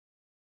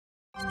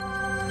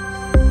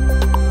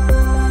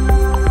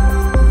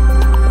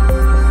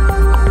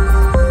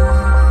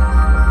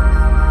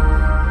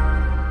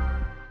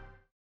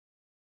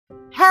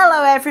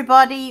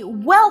everybody,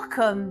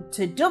 welcome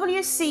to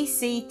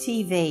WCC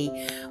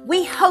TV.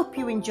 We hope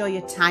you enjoy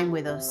your time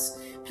with us.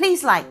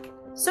 Please like,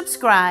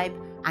 subscribe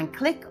and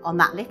click on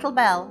that little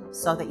bell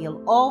so that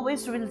you'll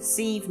always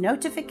receive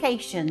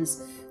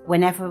notifications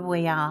whenever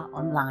we are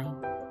online.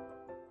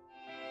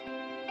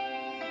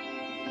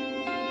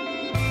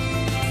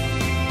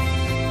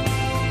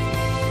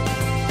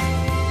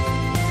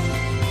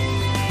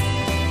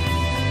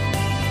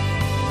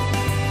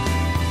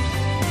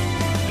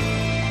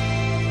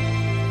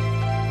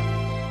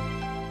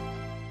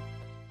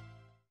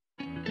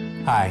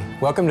 Hi,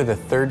 welcome to the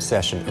third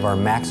session of our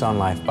Max on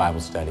Life Bible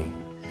study.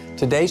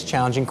 Today's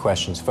challenging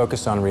questions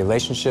focus on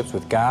relationships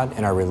with God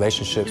and our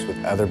relationships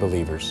with other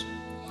believers.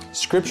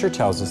 Scripture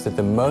tells us that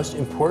the most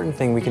important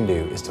thing we can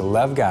do is to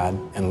love God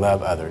and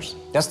love others.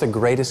 That's the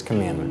greatest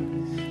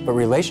commandment. But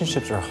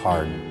relationships are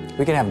hard.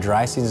 We can have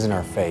dry seasons in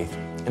our faith,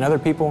 and other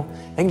people,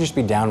 they can just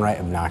be downright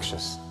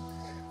obnoxious.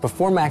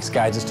 Before Max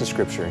guides us to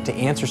Scripture to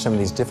answer some of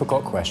these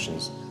difficult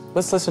questions,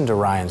 let's listen to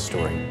Ryan's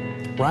story.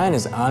 Ryan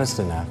is honest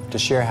enough to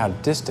share how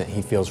distant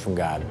he feels from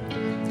God.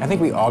 I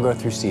think we all go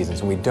through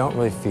seasons when we don't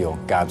really feel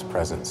God's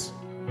presence.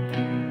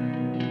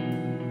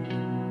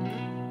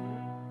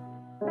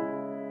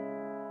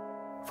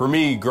 For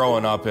me,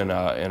 growing up in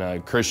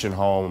a Christian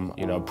home,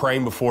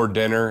 praying before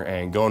dinner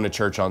and going to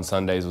church on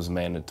Sundays was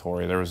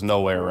mandatory. There was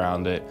no way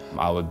around it.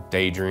 I would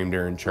daydream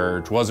during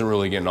church. Wasn't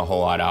really getting a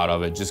whole lot out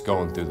of it, just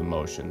going through the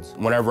motions.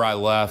 Whenever I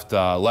left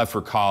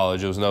for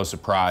college, it was no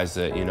surprise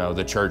that,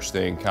 the church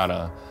thing kind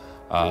of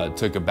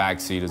took a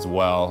backseat as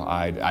well.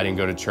 I didn't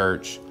go to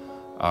church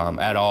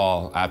at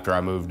all after I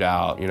moved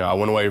out. I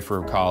went away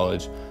for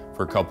college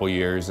for a couple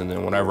years, and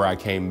then whenever I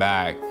came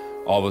back,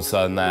 all of a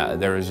sudden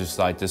there was just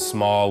like this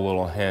small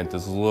little hint,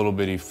 this little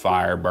bitty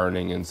fire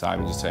burning inside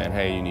me, just saying,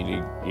 hey, you need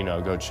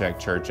to, go check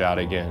church out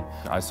again.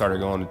 I started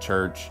going to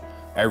church.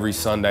 Every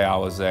Sunday I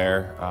was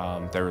there.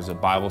 There was a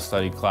Bible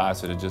study class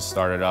that had just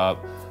started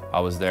up. I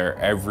was there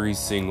every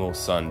single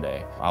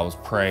Sunday. I was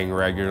praying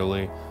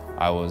regularly.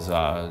 I was,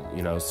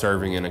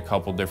 serving in a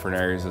couple different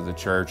areas of the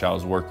church. I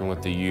was working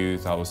with the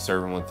youth. I was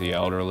serving with the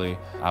elderly.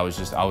 I was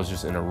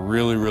just in a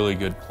really, really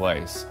good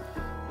place.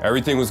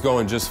 Everything was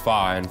going just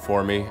fine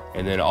for me.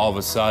 And then all of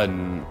a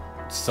sudden,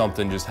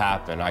 something just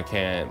happened. I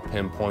can't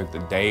pinpoint the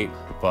date,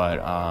 but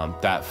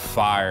that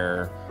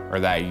fire or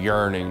that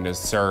yearning to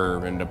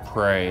serve and to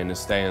pray and to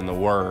stay in the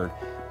Word,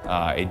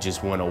 it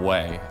just went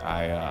away.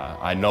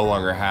 I no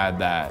longer had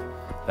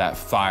that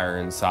fire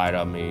inside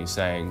of me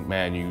saying,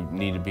 man, you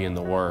need to be in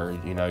the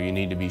Word. You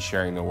need to be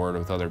sharing the Word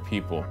with other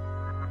people.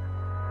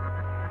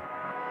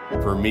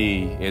 For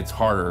me, it's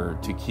harder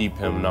to keep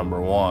Him number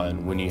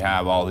one when you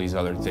have all these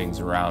other things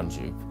around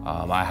you.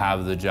 I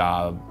have the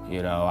job,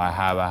 I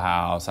have a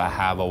house, I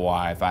have a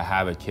wife, I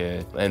have a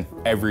kid, and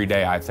every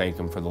day I thank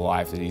Him for the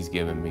life that He's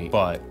given me.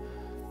 But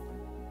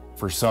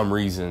for some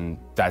reason,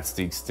 that's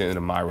the extent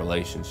of my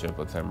relationship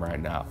with Him right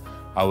now.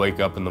 I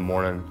wake up in the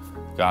morning,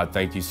 God,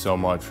 thank you so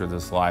much for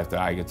this life that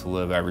I get to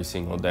live every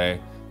single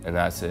day, and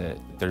that's it.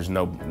 There's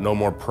no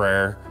more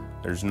prayer,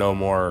 there's no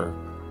more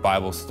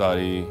Bible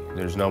study,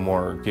 there's no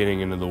more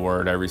getting into the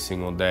Word every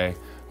single day.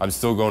 I'm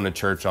still going to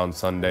church on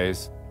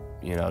Sundays.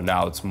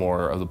 Now it's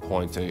more of the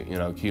point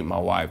to, keep my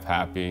wife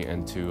happy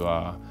and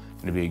to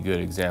be a good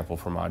example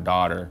for my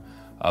daughter.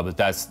 But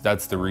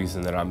that's the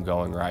reason that I'm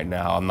going right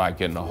now. I'm not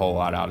getting a whole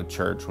lot out of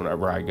church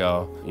whenever I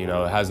go. It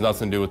has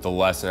nothing to do with the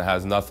lesson. It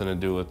has nothing to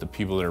do with the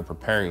people that are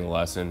preparing the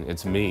lesson.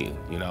 It's me.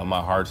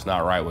 My heart's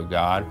not right with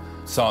God.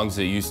 Songs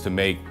that used to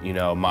make,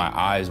 my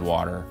eyes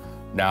water,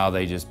 now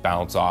they just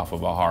bounce off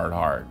of a hard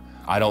heart.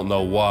 I don't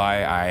know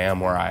why I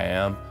am where I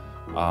am.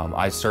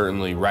 I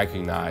certainly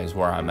recognize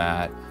where I'm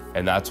at,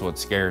 and that's what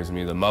scares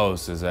me the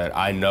most, is that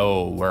I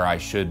know where I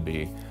should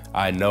be.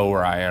 I know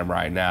where I am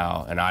right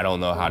now, and I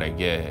don't know how to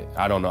get it.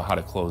 I don't know how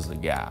to close the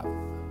gap.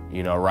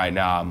 Right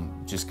now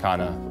I'm just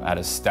kind of at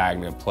a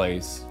stagnant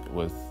place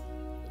with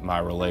my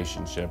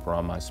relationship or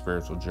on my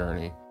spiritual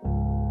journey.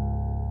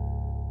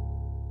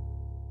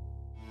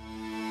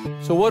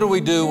 So what do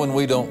we do when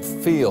we don't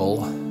feel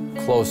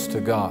close to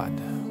God?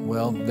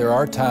 Well, there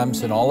are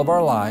times in all of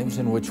our lives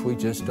in which we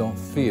just don't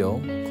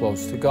feel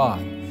close to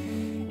God.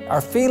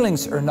 Our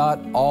feelings are not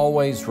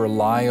always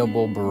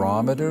reliable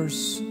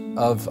barometers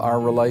of our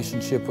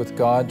relationship with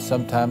God.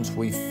 Sometimes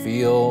we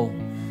feel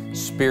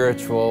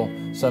spiritual,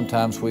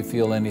 sometimes we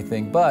feel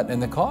anything but.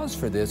 And the cause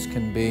for this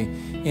can be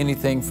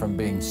anything from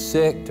being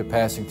sick to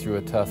passing through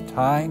a tough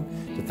time,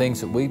 to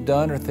things that we've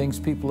done or things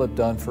people have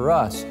done for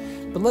us.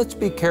 But let's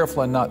be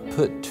careful and not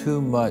put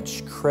too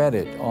much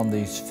credit on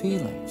these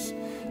feelings.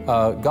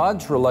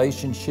 God's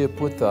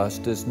relationship with us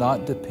does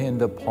not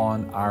depend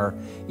upon our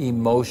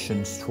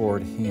emotions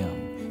toward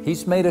Him.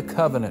 He's made a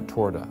covenant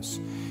toward us.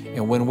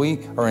 And when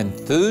we are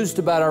enthused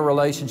about our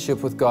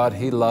relationship with God,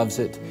 He loves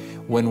it.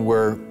 When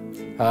we're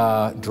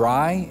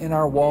dry in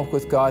our walk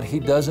with God, He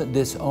doesn't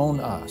disown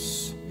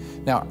us.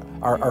 Now,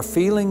 our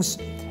feelings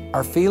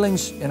Our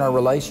feelings in our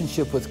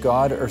relationship with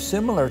God are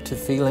similar to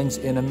feelings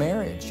in a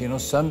marriage. You know,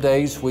 some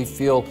days we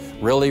feel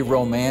really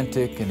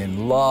romantic and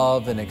in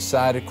love and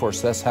excited. Of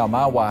course, that's how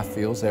my wife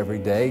feels every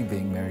day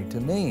being married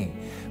to me.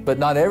 But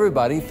not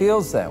everybody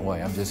feels that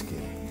way. I'm just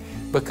kidding.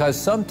 Because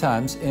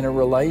sometimes in a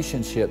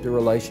relationship, the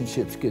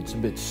relationship gets a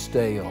bit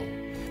stale.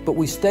 But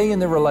we stay in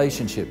the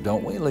relationship,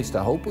 don't we? At least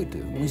I hope we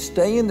do. We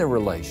stay in the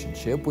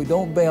relationship. We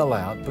don't bail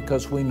out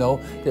because we know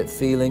that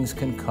feelings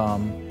can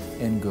come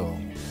and go.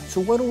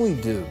 So what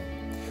do?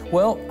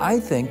 Well, I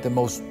think the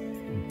most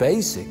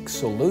basic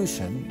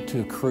solution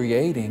to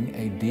creating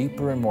a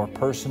deeper and more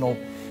personal,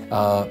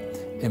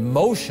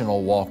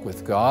 emotional walk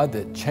with God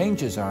that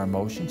changes our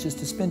emotions is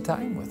to spend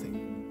time with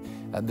Him.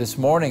 This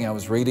morning I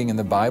was reading in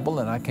the Bible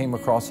and I came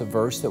across a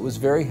verse that was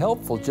very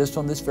helpful just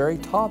on this very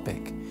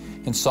topic.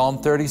 In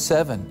Psalm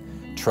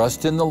 37,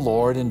 trust in the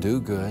Lord and do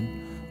good,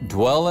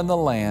 dwell in the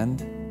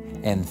land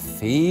and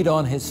feed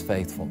on His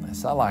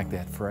faithfulness. I like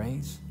that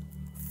phrase.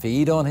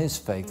 Feed on His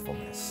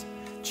faithfulness.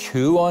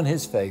 Chew on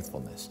His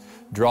faithfulness.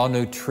 Draw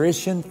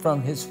nutrition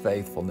from His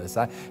faithfulness.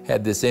 I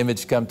had this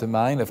image come to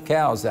mind of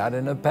cows out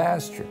in a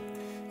pasture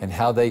and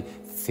how they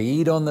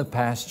feed on the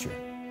pasture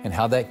and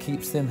how that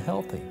keeps them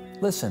healthy.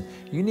 Listen,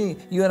 you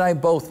and I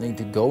both need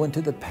to go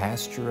into the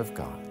pasture of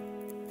God.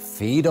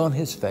 Feed on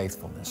His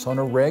faithfulness on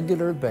a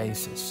regular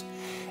basis.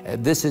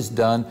 This is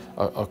done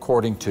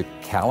according to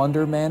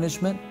calendar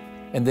management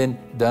and then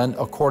done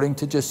according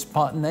to just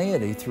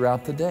spontaneity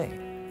throughout the day.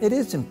 It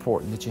is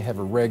important that you have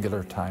a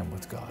regular time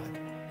with God.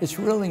 It's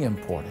really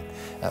important.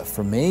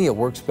 For me, it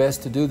works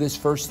best to do this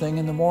first thing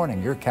in the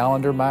morning. Your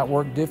calendar might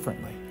work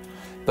differently.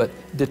 But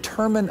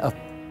determine a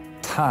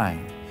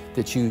time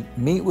that you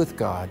meet with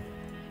God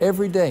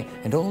every day,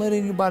 and don't let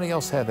anybody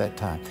else have that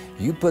time.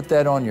 You put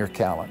that on your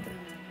calendar,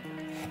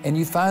 and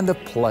you find a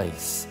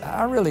place.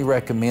 I really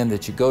recommend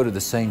that you go to the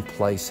same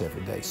place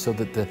every day so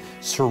that the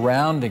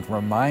surrounding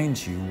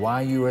reminds you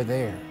why you are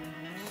there.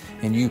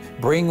 And you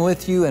bring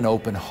with you an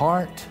open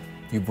heart,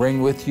 you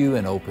bring with you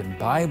an open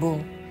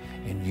Bible,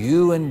 and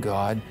you and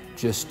God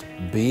just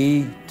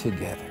be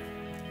together.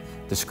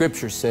 The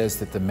Scripture says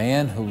that the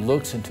man who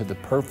looks into the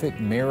perfect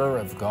mirror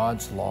of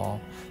God's law,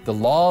 the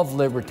law of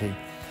liberty,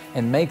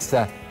 and makes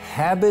a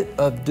habit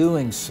of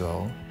doing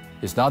so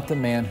is not the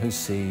man who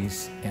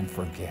sees and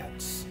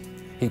forgets.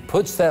 He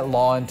puts that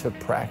law into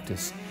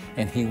practice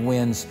and he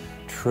wins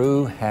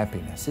true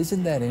happiness.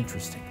 Isn't that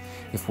interesting?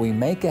 If we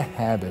make a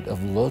habit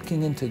of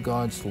looking into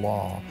God's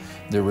law,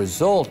 the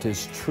result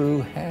is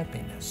true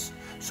happiness.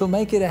 So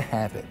make it a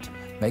habit.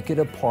 Make it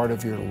a part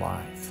of your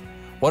life.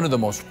 One of the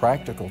most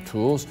practical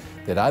tools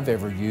that I've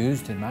ever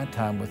used in my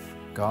time with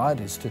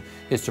God is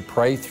to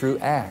pray through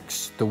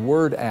Acts, the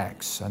word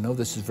Acts. I know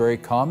this is very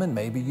common.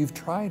 Maybe you've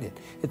tried it.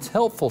 It's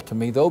helpful to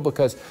me though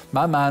because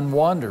my mind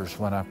wanders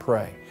when I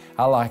pray.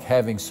 I like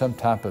having some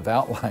type of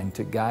outline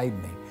to guide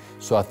me.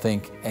 So I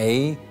think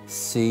ACTS,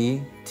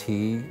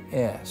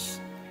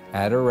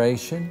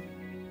 adoration,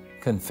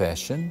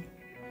 confession,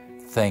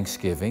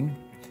 thanksgiving,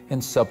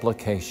 and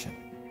supplication.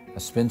 I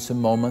spend some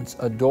moments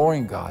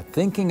adoring God,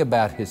 thinking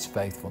about His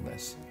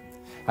faithfulness.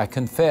 I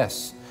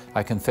confess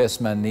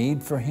my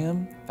need for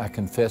Him. I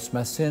confess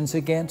my sins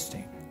against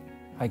Him.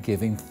 I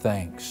give Him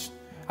thanks.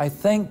 I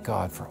thank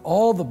God for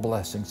all the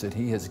blessings that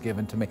He has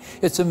given to me.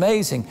 It's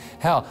amazing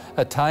how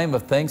a time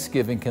of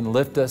thanksgiving can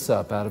lift us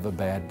up out of a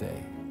bad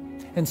day.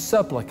 And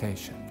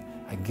supplication.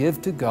 I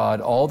give to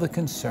God all the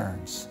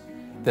concerns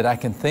that I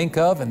can think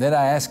of, and then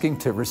I ask Him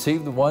to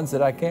receive the ones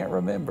that I can't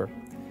remember.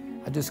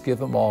 I just give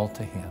them all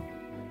to Him.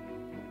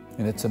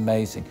 And it's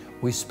amazing.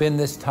 We spend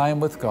this time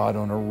with God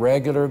on a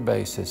regular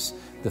basis.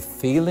 The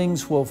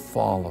feelings will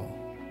follow.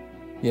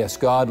 Yes,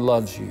 God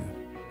loves you,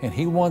 and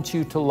He wants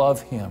you to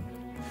love Him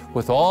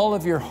with all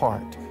of your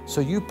heart. So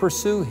you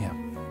pursue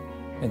Him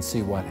and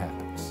see what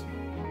happens.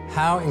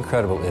 How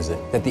incredible is it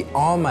that the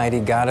Almighty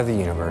God of the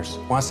universe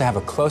wants to have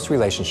a close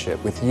relationship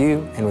with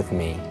you and with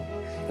me?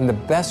 And the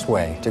best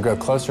way to grow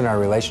closer in our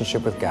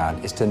relationship with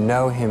God is to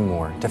know Him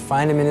more, to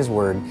find Him in His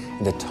Word,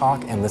 and to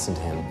talk and listen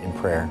to Him in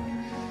prayer.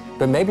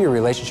 But maybe your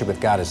relationship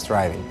with God is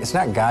thriving. It's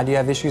not God you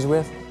have issues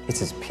with, it's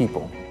His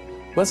people.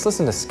 Let's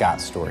listen to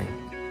Scott's story.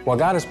 While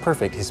God is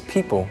perfect, His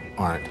people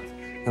aren't.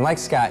 And like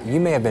Scott, you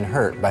may have been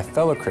hurt by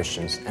fellow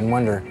Christians and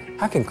wonder,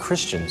 how can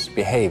Christians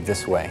behave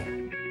this way?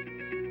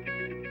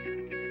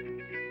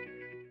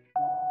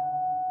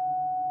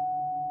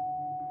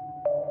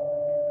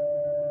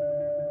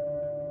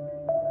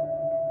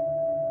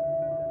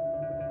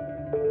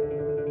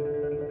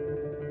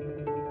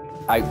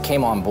 I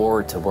came on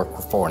board to work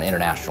for an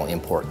international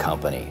import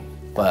company.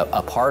 But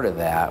a part of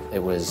that, it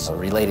was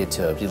related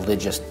to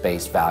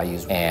religious-based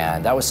values,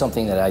 and that was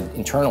something that I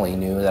internally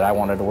knew that I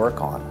wanted to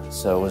work on.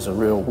 So it was a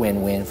real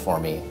win-win for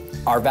me.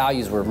 Our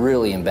values were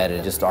really embedded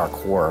in just our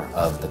core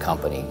of the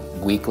company.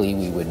 Weekly,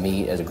 we would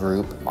meet as a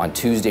group. On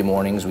Tuesday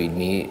mornings, we'd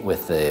meet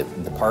with the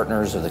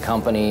partners of the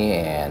company,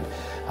 and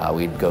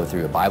We'd go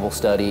through a Bible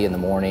study in the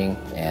morning,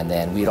 and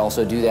then we'd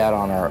also do that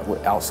on our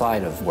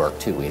outside of work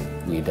too.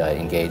 We'd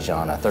engage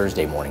on a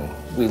Thursday morning.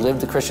 We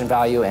lived the Christian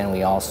value, and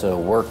we also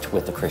worked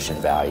with the Christian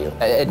value.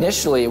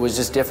 Initially, it was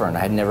just different. I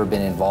had never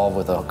been involved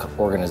with an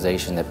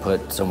organization that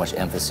put so much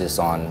emphasis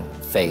on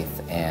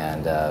faith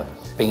and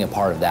being a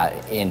part of that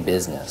in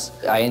business.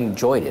 I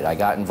enjoyed it. I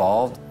got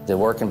involved. The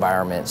work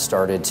environment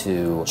started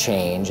to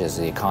change as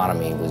the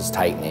economy was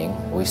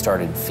tightening. We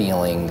started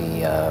feeling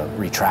the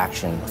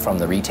retraction from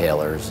the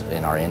retailers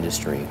in our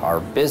industry. Our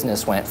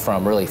business went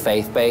from really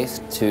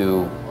faith-based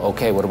to,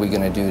 okay, what are we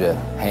going to do to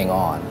hang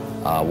on?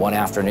 One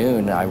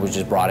afternoon, I was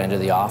just brought into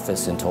the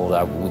office and told,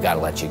 we got to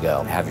let you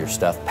go. Have your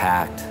stuff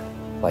packed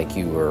like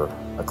you were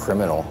a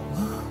criminal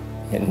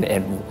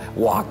and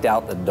walked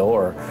out the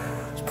door.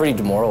 It was pretty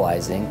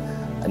demoralizing.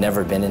 I'd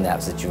never been in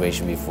that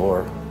situation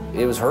before.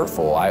 It was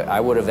hurtful.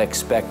 I would have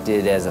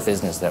expected, as a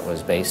business that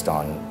was based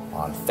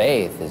on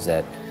faith, is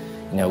that,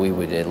 we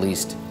would at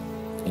least,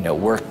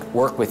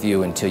 work with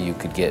you until you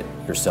could get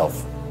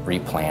yourself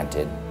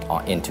replanted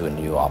into a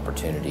new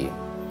opportunity.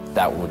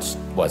 That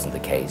wasn't the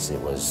case.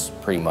 It was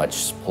pretty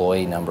much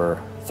employee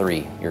number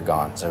 3, you're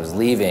gone. So I was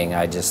leaving.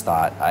 I just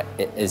thought,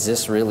 is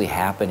this really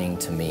happening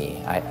to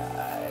me?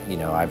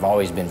 I've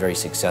always been very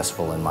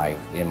successful in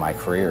my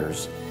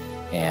careers,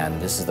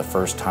 and this is the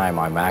first time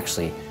I'm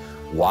actually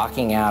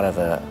walking out of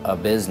a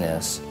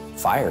business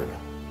fired.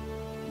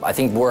 I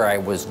think where I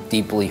was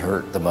deeply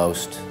hurt the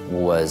most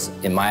was,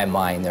 in my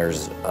mind,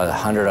 there's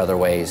 100 other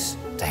ways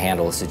to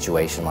handle a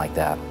situation like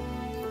that.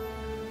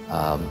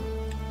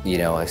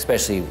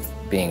 Especially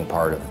being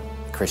part of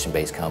a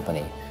Christian-based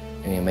company.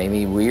 It made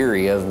me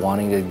weary of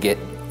wanting to get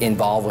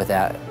involved with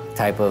that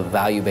type of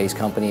value-based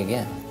company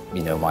again.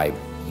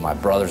 My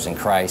brothers in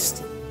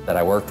Christ that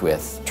I worked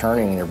with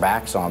turning their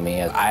backs on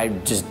me. I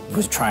just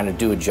was trying to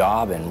do a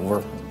job and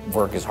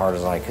work as hard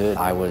as I could.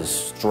 I was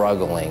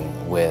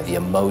struggling with the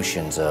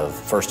emotions of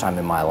first time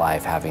in my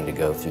life having to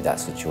go through that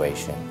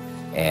situation.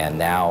 And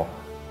now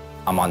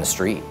I'm on the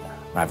street.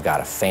 I've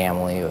got a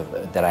family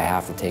that I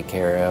have to take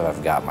care of.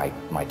 I've got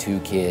my 2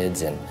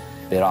 kids, and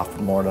bit off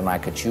more than I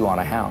could chew on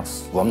a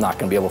house. Well, I'm not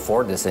going to be able to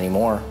afford this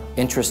anymore.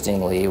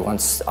 Interestingly,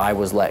 once I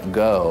was let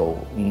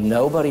go,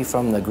 nobody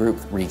from the group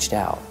reached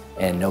out,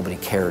 and nobody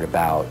cared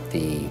about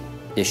the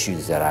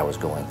issues that I was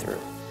going through.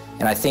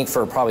 And I think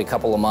for probably a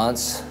couple of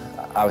months,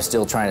 I was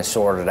still trying to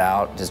sort it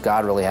out. Does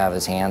God really have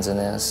his hands in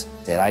this?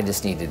 That I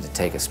just needed to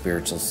take a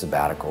spiritual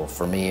sabbatical.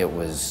 For me, it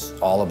was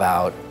all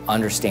about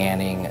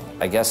understanding,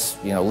 I guess,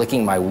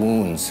 licking my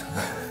wounds,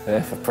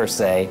 per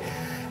se,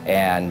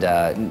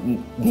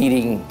 and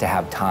needing to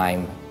have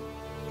time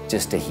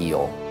just to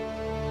heal.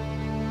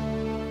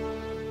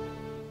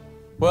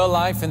 Well,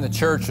 life in the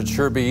church would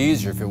sure be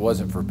easier if it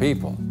wasn't for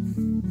people.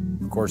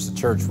 Of course, the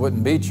church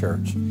wouldn't be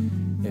church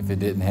if it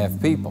didn't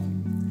have people.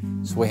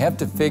 So we have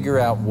to figure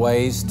out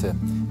ways to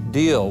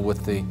deal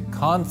with the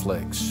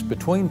conflicts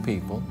between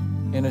people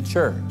in a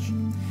church.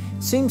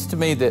 It seems to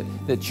me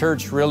that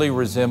church really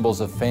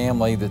resembles a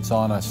family that's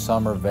on a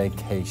summer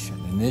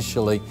vacation.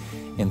 Initially,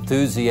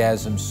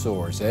 enthusiasm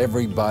soars.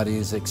 Everybody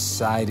is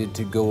excited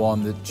to go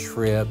on the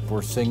trip.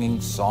 We're singing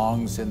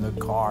songs in the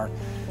car.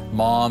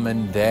 Mom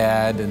and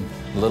Dad and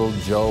little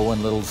Joe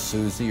and little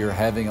Susie are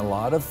having a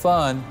lot of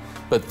fun,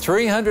 but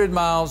 300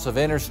 miles of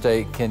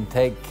interstate can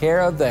take care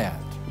of that.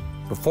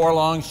 Before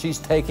long, she's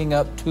taking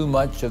up too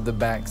much of the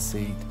back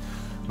seat.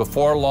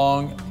 Before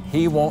long,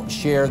 he won't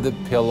share the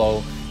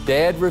pillow.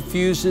 Dad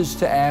refuses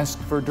to ask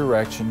for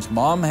directions.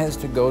 Mom has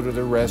to go to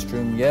the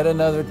restroom yet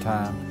another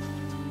time.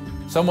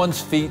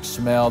 Someone's feet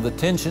smell, the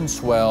tension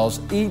swells.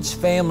 Each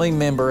family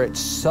member at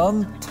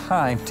some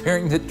time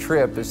during the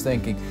trip is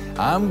thinking,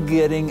 I'm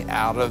getting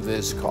out of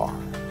this car.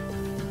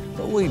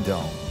 But we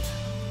don't.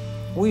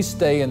 We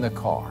stay in the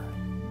car.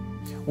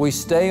 We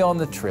stay on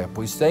the trip.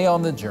 We stay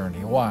on the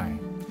journey. Why?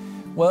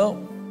 Well,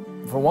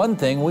 for one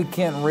thing, we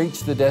can't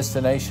reach the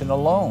destination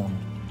alone.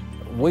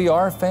 We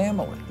are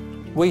family.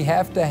 We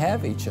have to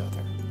have each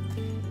other.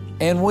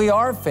 And we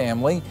are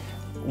family.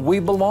 We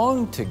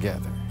belong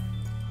together.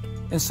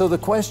 And so the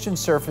question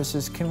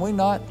surfaces, can we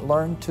not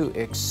learn to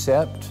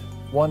accept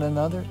one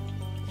another?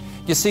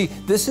 You see,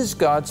 this is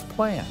God's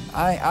plan.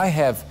 I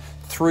have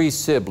 3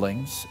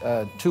 siblings,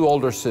 2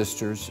 older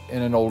sisters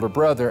and an older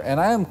brother, and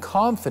I am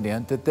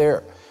confident that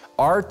there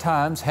are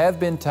times, have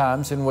been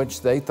times in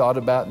which they thought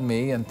about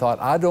me and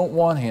thought, I don't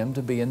want him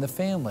to be in the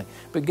family.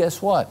 But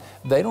guess what?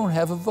 They don't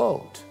have a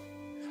vote.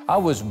 I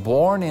was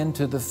born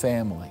into the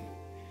family.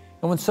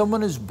 And when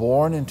someone is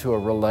born into a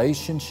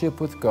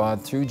relationship with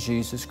God through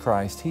Jesus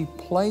Christ, he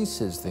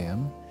places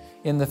them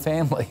in the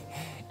family.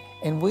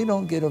 And we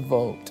don't get a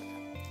vote.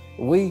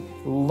 We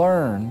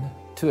learn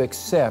to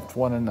accept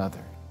one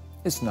another.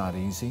 It's not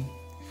easy.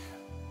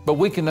 But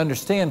we can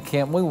understand,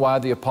 can't we, why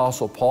the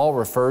Apostle Paul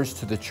refers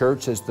to the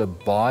church as the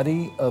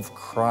body of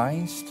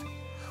Christ?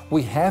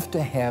 We have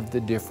to have the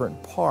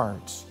different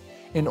parts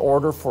in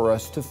order for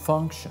us to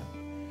function.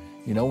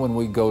 You know, when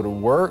we go to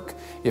work,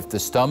 if the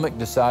stomach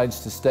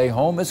decides to stay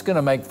home, it's going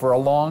to make for a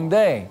long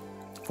day.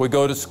 If we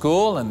go to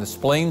school and the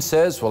spleen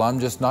says, well, I'm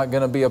just not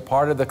going to be a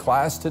part of the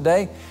class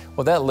today,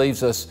 well, that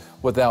leaves us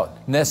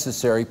without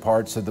necessary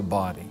parts of the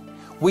body.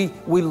 We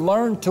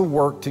learn to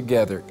work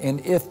together,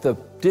 and if the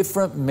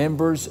different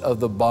members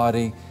of the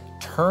body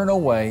turn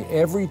away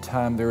every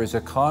time there is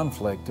a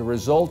conflict, the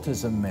result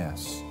is a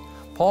mess.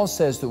 Paul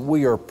says that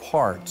we are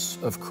parts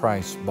of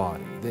Christ's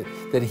body,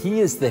 that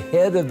He is the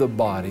head of the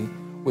body,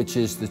 which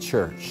is the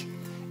church.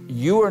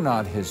 You are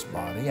not His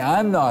body,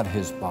 I'm not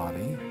His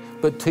body,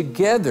 but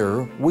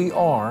together we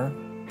are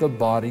the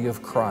body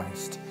of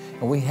Christ.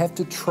 And we have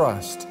to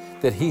trust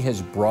that He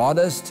has brought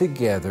us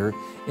together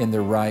in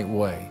the right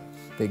way,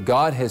 that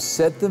God has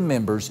set the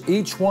members,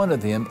 each one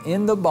of them,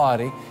 in the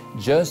body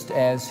just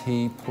as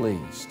He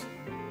pleased.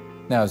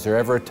 Now, is there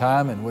ever a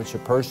time in which a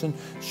person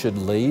should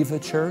leave a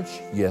church?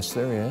 Yes,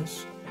 there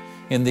is.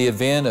 In the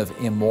event of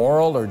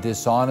immoral or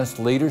dishonest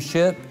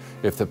leadership,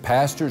 if the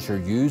pastors are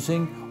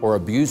using or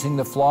abusing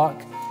the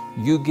flock,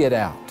 you get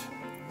out.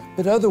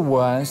 But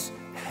otherwise,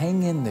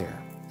 hang in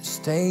there.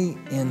 Stay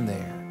in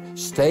there.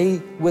 Stay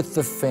with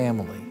the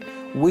family.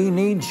 We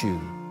need you.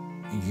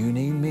 You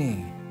need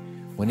me.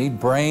 We need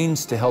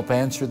brains to help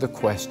answer the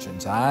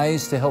questions,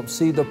 eyes to help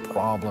see the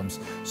problems,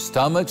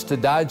 stomachs to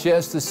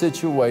digest the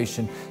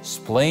situation,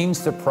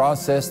 spleens to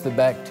process the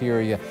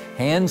bacteria,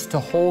 hands to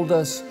hold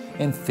us,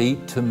 and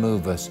feet to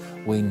move us.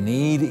 We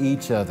need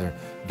each other.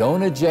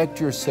 Don't eject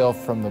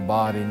yourself from the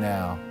body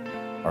now,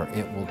 or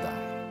it will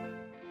die.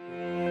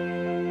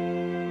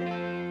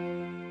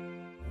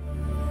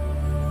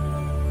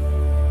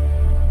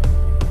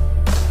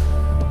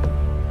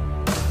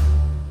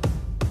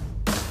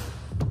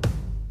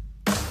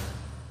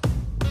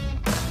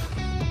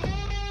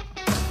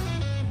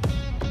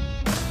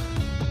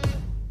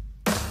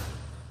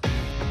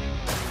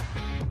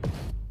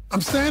 I'm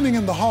standing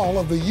in the hull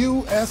of the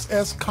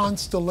USS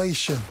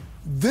Constellation.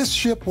 This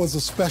ship was a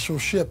special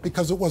ship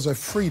because it was a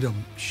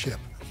freedom ship.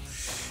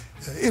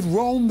 It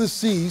roamed the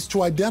seas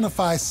to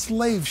identify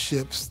slave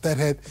ships that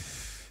had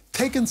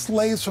taken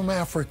slaves from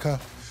Africa,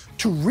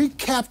 to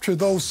recapture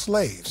those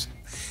slaves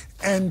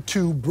and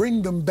to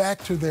bring them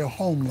back to their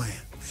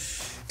homeland.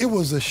 It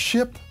was a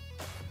ship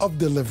of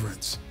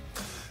deliverance.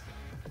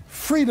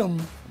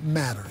 Freedom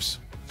matters.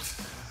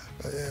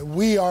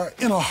 We are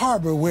in a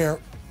harbor where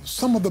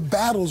some of the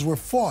battles were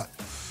fought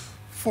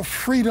for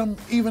freedom,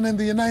 even in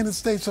the United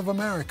States of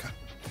America.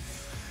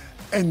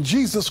 And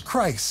Jesus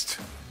Christ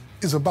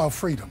is about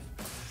freedom.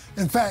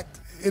 In fact,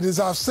 it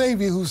is our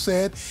Savior who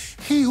said,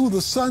 "He who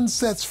the Son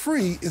sets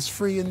free is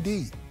free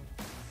indeed."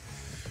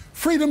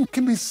 Freedom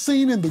can be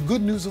seen in the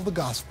good news of the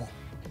gospel.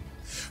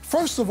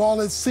 First of all,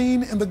 it's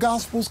seen in the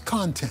gospel's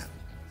content,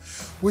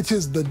 which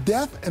is the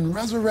death and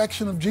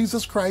resurrection of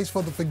Jesus Christ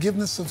for the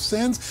forgiveness of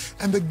sins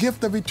and the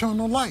gift of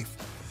eternal life.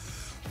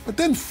 But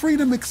then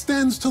freedom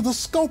extends to the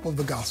scope of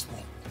the gospel.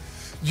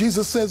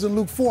 Jesus says in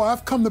Luke 4,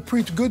 "I've come to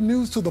preach good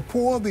news to the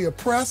poor, the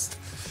oppressed,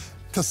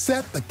 to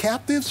set the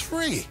captives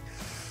free."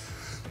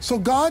 So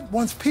God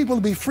wants people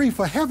to be free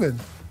for heaven,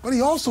 but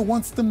He also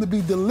wants them to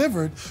be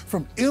delivered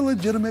from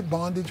illegitimate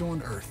bondage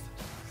on earth.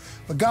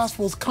 The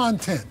gospel's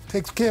content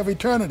takes care of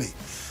eternity.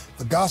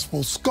 The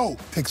gospel's scope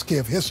takes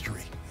care of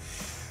history.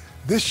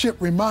 This ship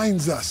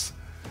reminds us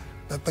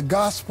that the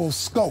gospel's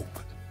scope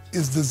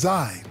is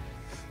designed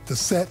to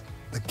set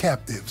the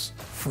captives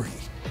free.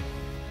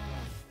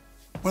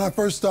 When I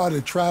first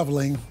started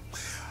traveling,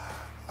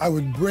 I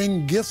would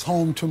bring gifts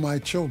home to my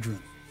children.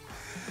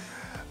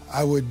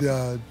 I would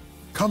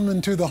come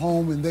into the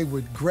home and they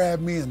would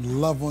grab me and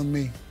love on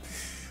me.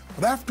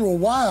 But after a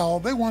while,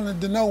 they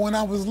wanted to know when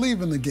I was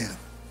leaving again.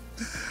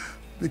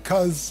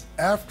 Because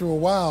after a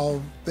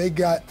while, they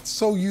got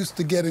so used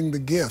to getting the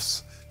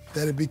gifts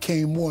that it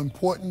became more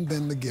important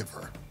than the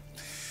giver.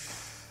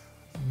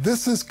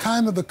 This is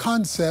kind of the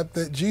concept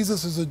that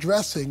Jesus is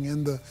addressing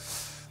in the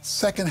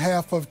second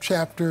half of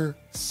chapter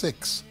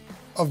 6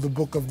 of the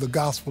book of the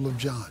Gospel of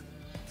John.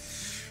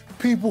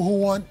 People who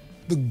want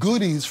the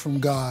goodies from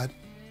God,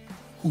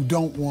 who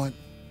don't want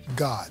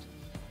God.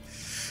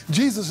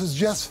 Jesus has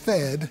just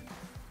fed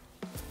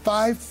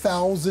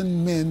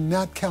 5,000 men,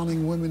 not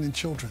counting women and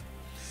children.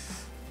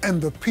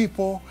 And the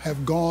people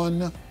have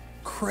gone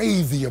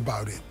crazy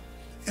about it.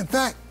 In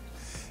fact,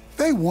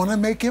 they want to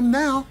make Him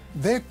now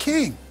their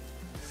king.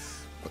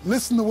 But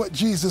listen to what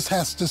Jesus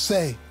has to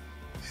say.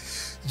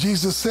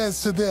 Jesus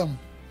says to them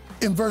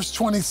in verse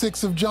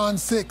 26 of John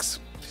 6,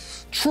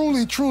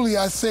 "Truly, truly,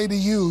 I say to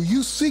you,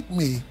 you seek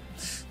me,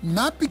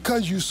 not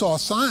because you saw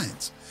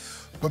signs,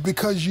 but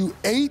because you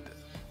ate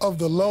of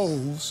the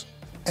loaves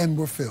and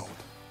were filled."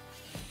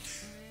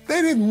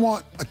 They didn't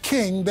want a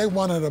king, they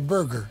wanted a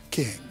Burger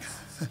King.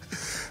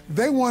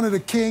 They wanted a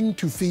king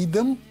to feed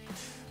them,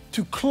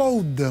 to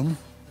clothe them,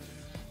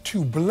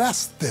 to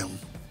bless them.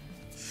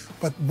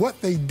 But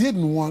what they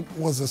didn't want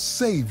was a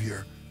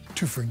Savior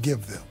to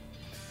forgive them.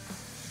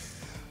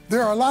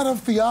 There are a lot of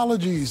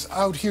theologies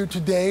out here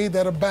today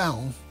that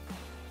abound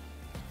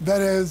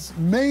that has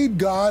made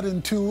God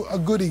into a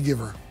goodie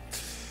giver.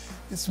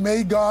 It's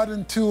made God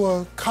into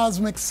a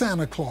cosmic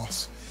Santa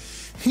Claus.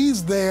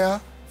 He's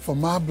there for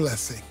my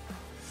blessing.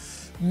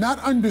 not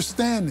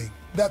understanding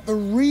that the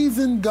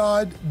reason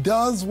God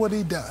does what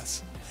he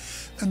does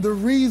and the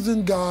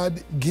reason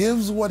God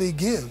gives what he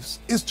gives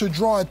is to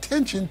draw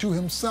attention to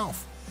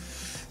himself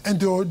and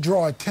to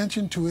draw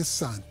attention to his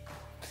son.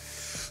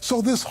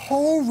 So this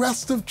whole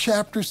rest of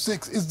chapter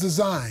 6 is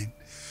designed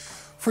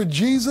for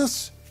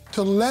Jesus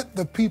to let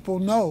the people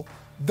know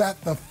that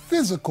the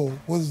physical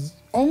was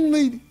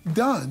only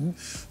done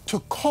to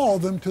call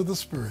them to the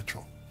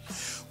spiritual.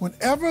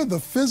 Whenever the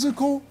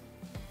physical,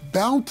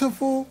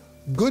 bountiful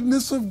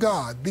goodness of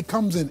God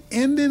becomes an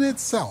end in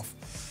itself,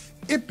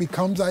 it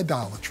becomes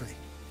idolatry.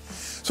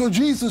 So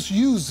Jesus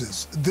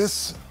uses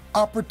this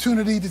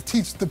opportunity to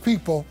teach the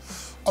people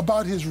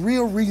about his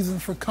real reason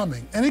for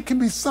coming. And it can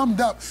be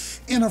summed up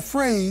in a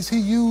phrase he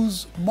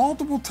used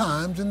multiple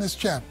times in this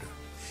chapter.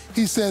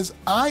 He says,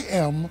 I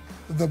am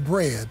the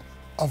bread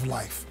of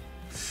life.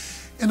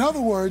 In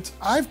other words,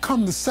 I've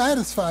come to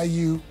satisfy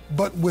you,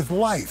 but with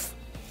life,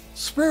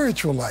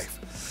 spiritual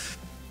life.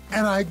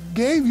 And I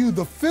gave you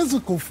the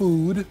physical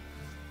food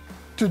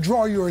to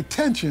draw your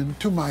attention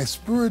to my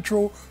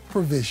spiritual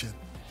provision.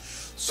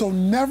 So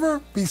never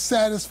be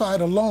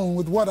satisfied alone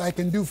with what I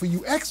can do for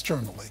you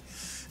externally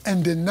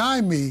and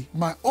deny me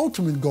my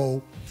ultimate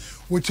goal,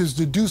 which is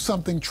to do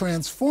something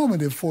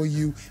transformative for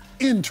you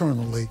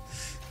internally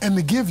and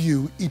to give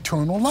you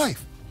eternal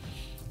life.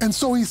 And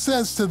so he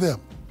says to them,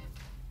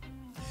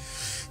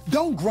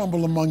 don't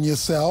grumble among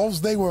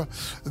yourselves. They were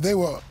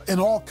in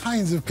all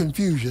kinds of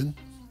confusion,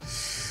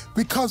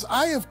 because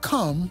I have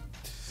come,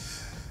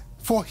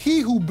 for he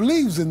who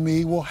believes in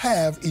me will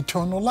have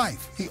eternal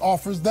life. He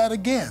offers that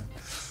again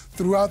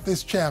throughout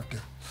this chapter.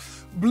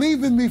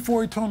 Believe in me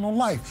for eternal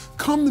life.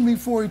 Come to me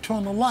for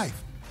eternal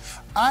life.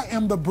 I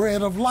am the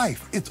bread of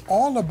life. It's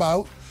all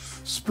about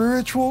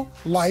spiritual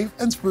life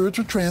and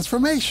spiritual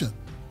transformation.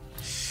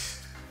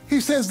 He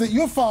says that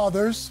your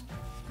fathers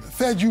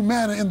fed you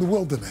manna in the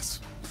wilderness,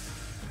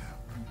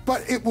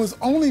 but it was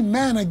only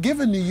manna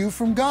given to you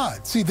from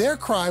God. See, their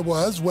cry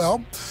was, well,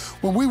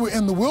 when we were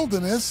in the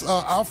wilderness,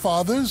 our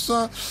fathers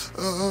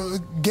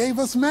gave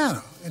us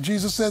manna. And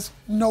Jesus says,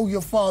 no,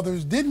 your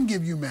fathers didn't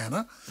give you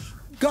manna.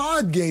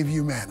 God gave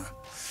you manna.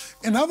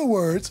 In other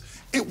words,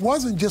 it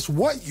wasn't just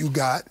what you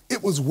got,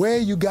 it was where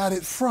you got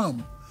it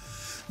from.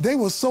 They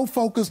were so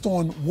focused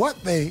on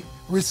what they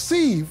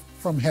received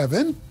from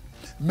heaven.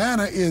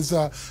 Manna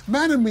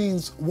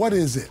means, what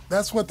is it?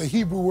 That's what the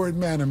Hebrew word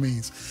manna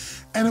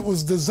means. And it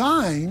was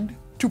designed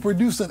to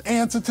produce an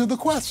answer to the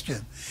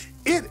question.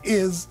 It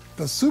is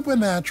the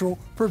supernatural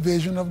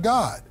provision of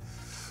God.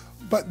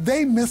 But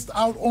they missed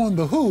out on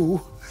the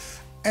who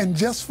and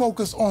just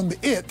focused on the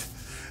it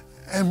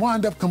and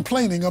wound up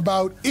complaining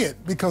about it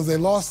because they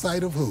lost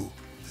sight of who.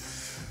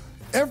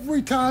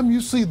 Every time you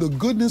see the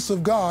goodness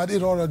of God,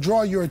 it ought to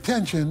draw your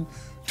attention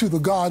to the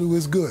God who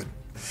is good.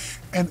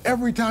 And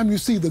every time you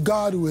see the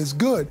God who is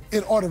good,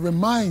 it ought to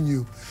remind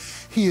you,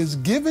 he has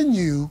given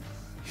you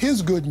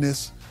his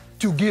goodness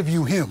to give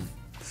you him.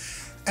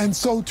 And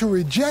so to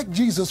reject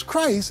Jesus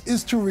Christ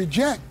is to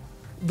reject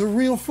the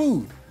real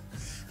food.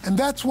 And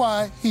that's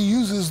why he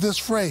uses this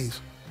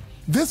phrase.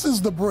 This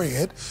is the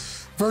bread,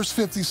 verse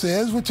 50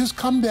 says, which has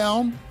come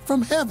down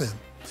from heaven,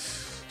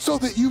 so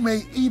that you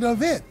may eat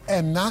of it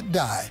and not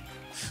die.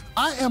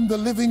 I am the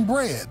living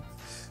bread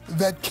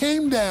that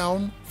came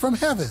down from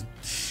heaven.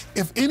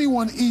 If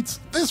anyone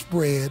eats this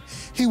bread,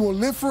 he will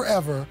live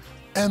forever,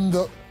 and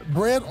the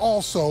bread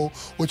also,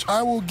 which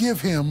I will give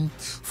him,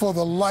 for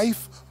the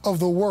life of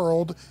the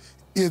world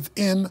is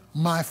in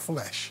my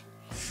flesh.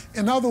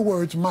 In other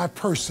words, my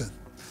person.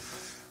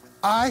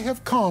 I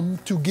have come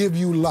to give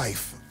you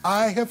life.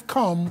 I have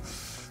come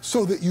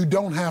so that you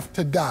don't have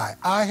to die.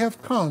 I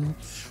have come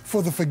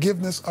for the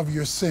forgiveness of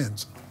your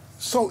sins.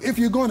 So if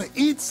you're going to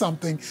eat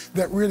something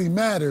that really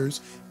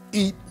matters,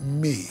 eat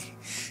me.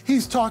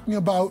 He's talking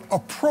about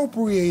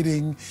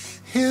appropriating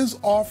his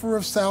offer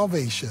of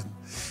salvation.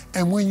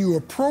 And when you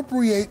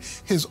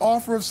appropriate his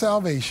offer of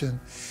salvation,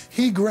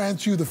 he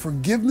grants you the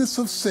forgiveness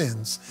of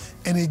sins,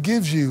 and he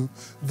gives you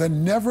the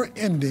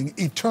never-ending,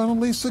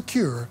 eternally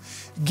secure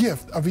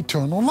gift of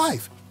eternal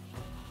life.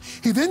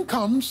 He then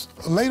comes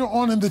later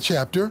on in the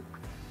chapter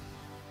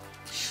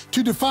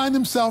to define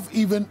himself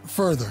even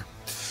further,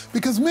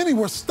 because many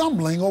were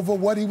stumbling over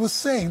what he was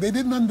saying. They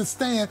didn't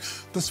understand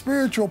the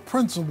spiritual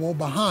principle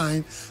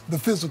behind the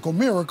physical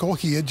miracle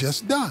he had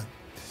just done.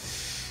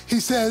 He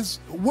says,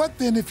 what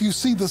then if you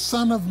see the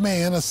Son of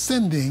Man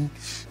ascending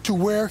to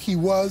where he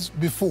was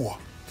before?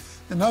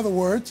 In other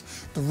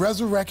words, the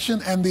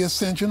resurrection and the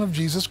ascension of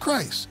Jesus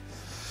Christ.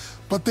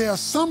 But there are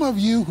some of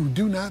you who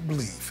do not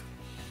believe.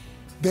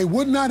 They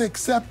would not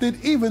accept it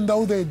even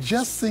though they'd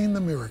just seen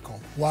the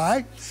miracle.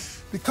 Why?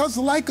 Because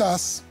like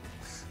us,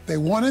 they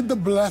wanted the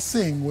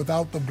blessing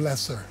without the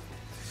blesser.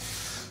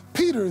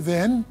 Peter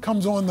then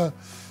comes on the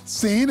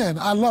scene, and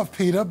I love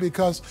Peter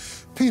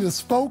because Peter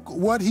spoke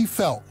what he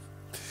felt.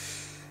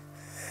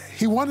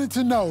 He wanted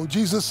to know.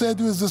 Jesus said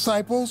to his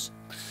disciples,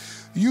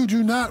 you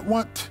do not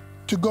want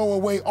to go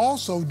away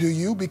also, do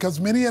you? Because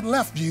many had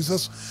left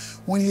Jesus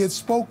when he had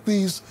spoke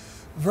these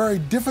very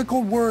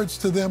difficult words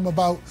to them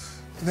about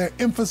their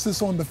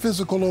emphasis on the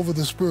physical over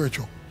the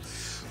spiritual.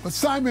 But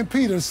Simon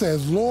Peter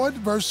says, Lord,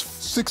 verse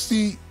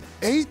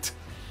 68,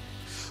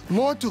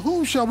 Lord, to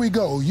whom shall we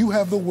go? You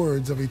have the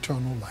words of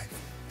eternal life.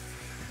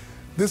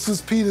 This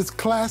is Peter's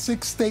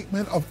classic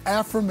statement of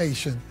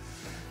affirmation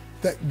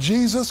that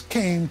Jesus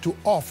came to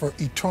offer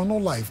eternal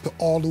life to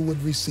all who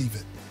would receive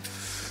it.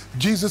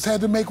 Jesus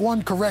had to make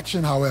one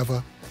correction,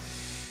 however.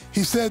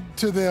 He said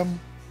to them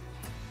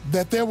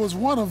that there was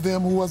one of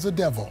them who was a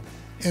devil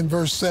in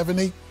verse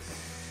 70,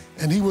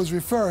 and he was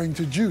referring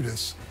to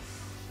Judas,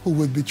 who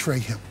would betray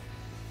him.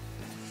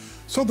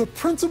 So the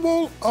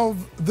principle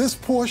of this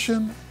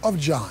portion of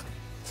John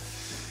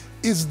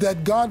is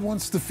that God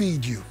wants to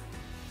feed you.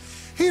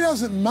 He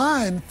doesn't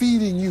mind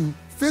feeding you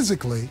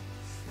physically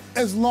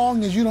as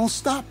long as you don't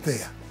stop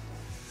there.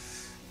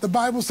 The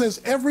Bible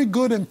says every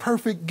good and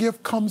perfect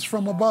gift comes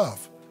from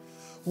above.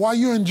 While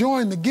you're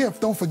enjoying the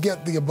gift, don't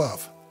forget the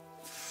above.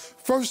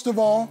 First of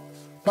all,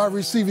 by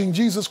receiving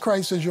Jesus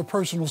Christ as your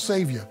personal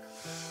Savior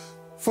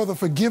for the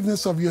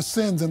forgiveness of your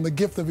sins and the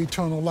gift of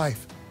eternal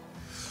life.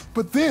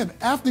 But then,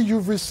 after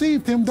you've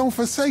received Him, don't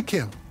forsake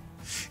Him.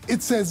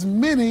 It says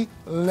many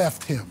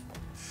left Him,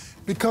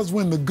 because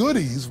when the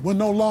goodies were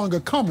no longer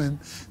coming,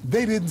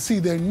 they didn't see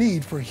their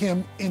need for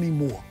Him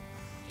anymore.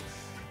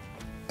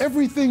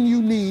 Everything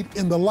you need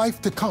in the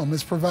life to come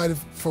is provided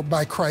for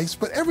by Christ,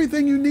 but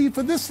everything you need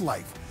for this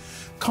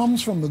life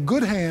comes from the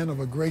good hand of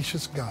a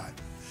gracious God.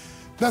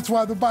 That's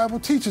why the Bible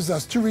teaches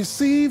us to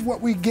receive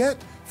what we get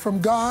from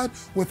God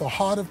with a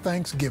heart of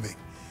thanksgiving.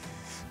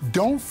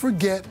 Don't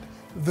forget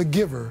the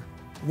giver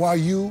while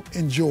you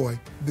enjoy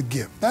the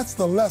gift. That's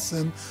the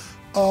lesson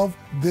of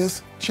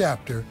this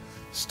chapter,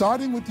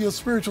 starting with your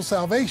spiritual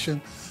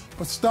salvation,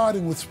 but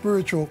starting with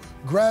spiritual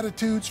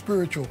gratitude,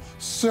 spiritual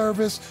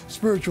service,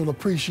 spiritual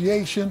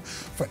appreciation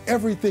for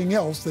everything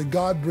else that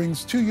God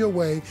brings to your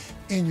way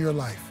in your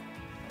life.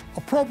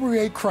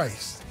 Appropriate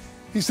Christ.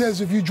 He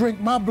says, if you drink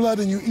my blood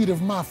and you eat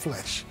of my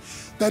flesh,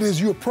 that is,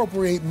 you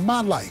appropriate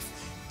my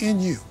life in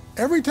you.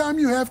 Every time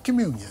you have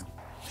communion,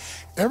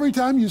 every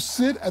time you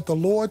sit at the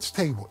Lord's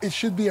table, it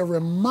should be a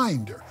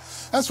reminder.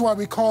 That's why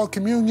we call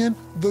communion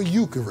the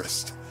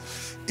Eucharist.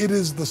 It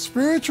is the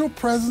spiritual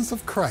presence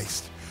of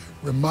Christ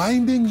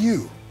reminding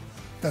you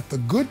that the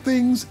good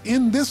things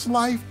in this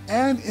life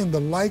and in the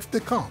life to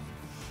come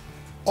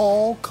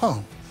all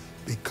come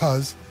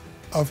because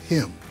of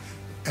Him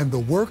and the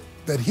work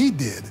that He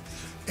did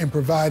in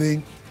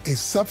providing a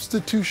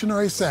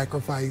substitutionary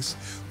sacrifice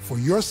for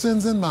your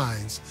sins and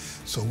mine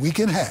so we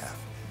can have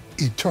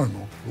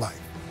eternal life.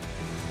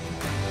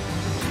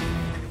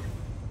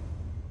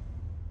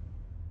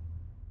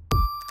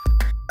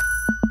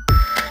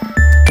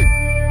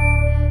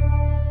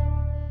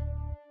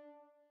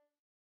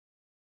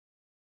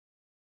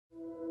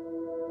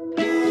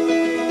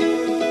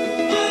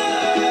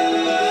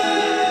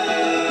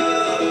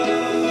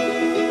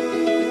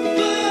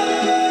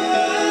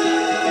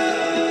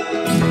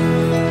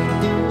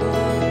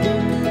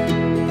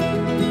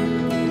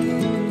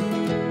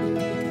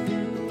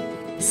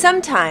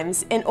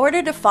 Sometimes, in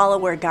order to follow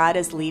where God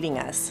is leading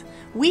us,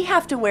 we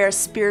have to wear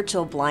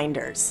spiritual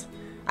blinders.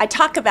 I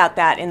talk about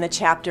that in the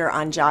chapter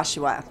on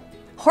Joshua.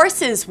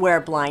 Horses wear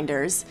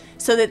blinders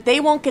so that they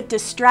won't get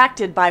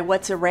distracted by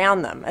what's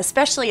around them,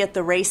 especially at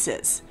the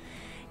races.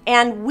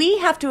 And we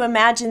have to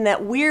imagine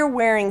that we're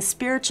wearing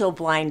spiritual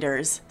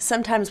blinders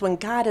sometimes when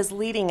God is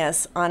leading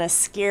us on a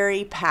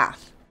scary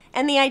path.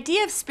 And the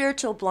idea of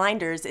spiritual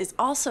blinders is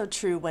also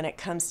true when it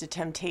comes to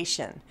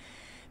temptation.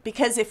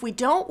 Because if we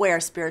don't wear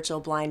spiritual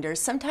blinders,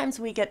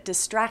 sometimes we get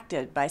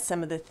distracted by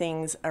some of the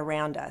things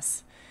around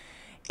us.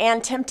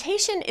 And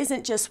temptation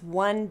isn't just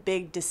one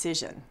big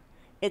decision.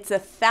 It's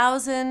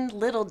 1,000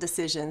 little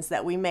decisions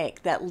that we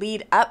make that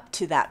lead up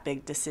to that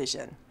big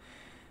decision.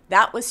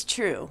 That was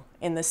true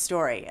in the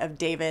story of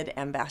David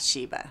and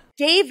Bathsheba.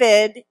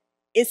 David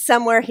is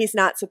somewhere he's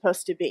not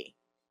supposed to be.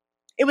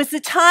 It was the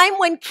time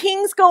when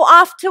kings go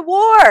off to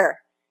war,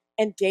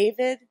 and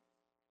David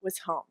was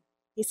home.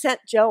 He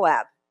sent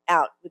Joab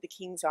out with the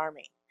king's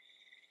army.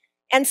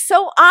 And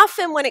so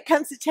often when it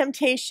comes to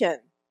temptation,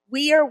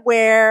 we are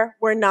where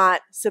we're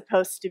not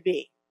supposed to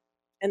be.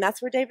 And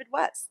that's where David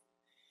was.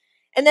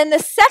 And then the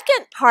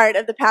second part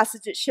of the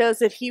passage that shows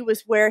that he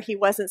was where he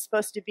wasn't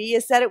supposed to be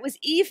is that it was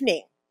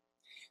evening.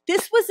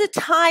 This was a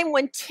time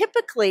when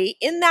typically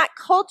in that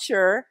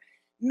culture,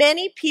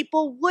 many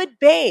people would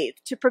bathe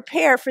to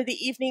prepare for the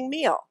evening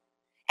meal.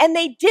 And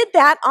they did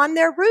that on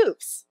their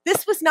roofs.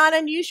 This was not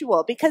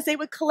unusual because they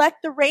would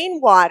collect the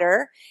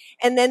rainwater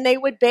and then they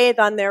would bathe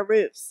on their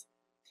roofs.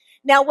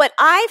 Now, what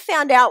I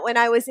found out when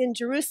I was in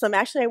Jerusalem,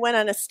 actually I went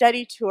on a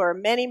study tour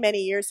many, many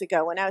years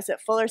ago when I was at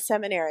Fuller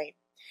Seminary.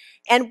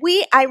 And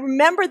I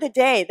remember the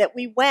day that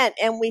we went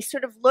and we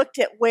sort of looked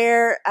at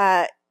where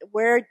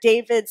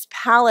David's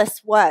palace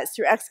was.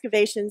 Through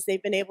excavations,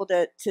 they've been able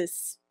to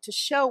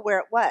show where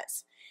it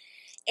was.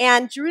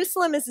 And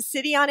Jerusalem is a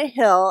city on a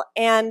hill,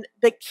 and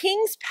the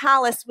king's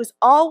palace was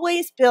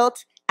always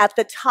built at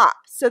the top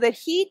so that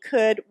he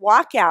could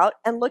walk out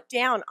and look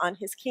down on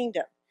his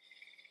kingdom.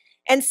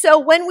 And so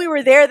when we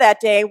were there that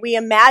day, we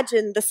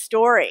imagined the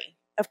story.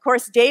 Of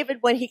course, David,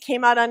 when he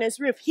came out on his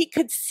roof, he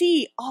could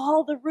see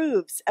all the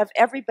roofs of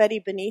everybody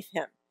beneath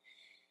him.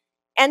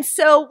 And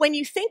so when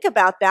you think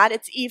about that,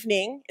 it's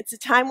evening, it's a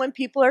time when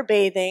people are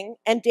bathing,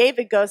 and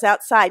David goes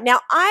outside.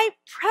 Now, I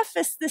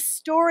preface this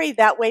story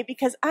that way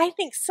because I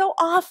think so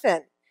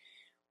often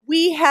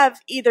we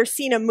have either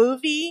seen a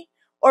movie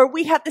or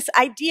we have this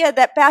idea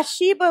that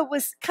Bathsheba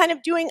was kind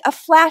of doing a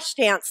flash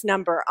dance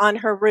number on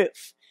her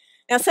roof.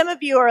 Now, some of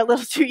you are a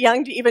little too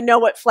young to even know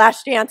what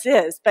flash dance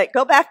is, but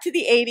go back to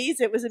the 80s.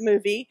 It was a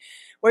movie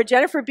where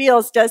Jennifer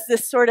Beals does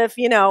this sort of,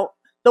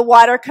 the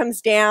water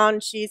comes down.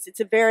 It's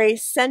a very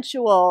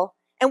sensual,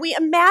 and we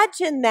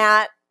imagine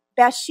that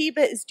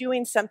Bathsheba is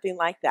doing something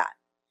like that.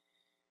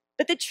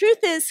 But the truth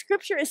is,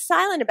 Scripture is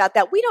silent about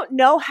that. We don't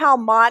know how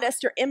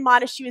modest or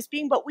immodest she was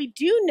being, but we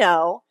do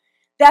know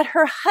that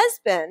her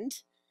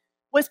husband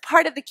was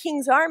part of the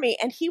king's army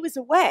and he was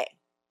away.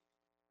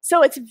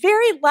 So it's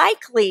very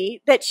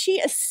likely that she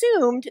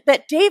assumed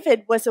that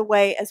David was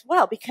away as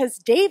well, because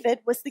David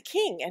was the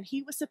king and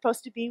he was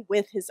supposed to be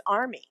with his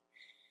army.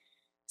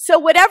 So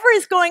whatever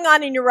is going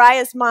on in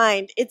Uriah's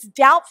mind, it's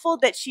doubtful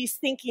that she's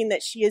thinking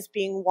that she is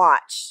being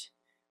watched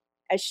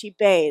as she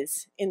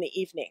bathes in the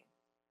evening.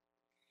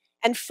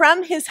 And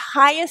from his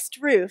highest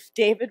roof,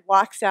 David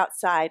walks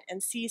outside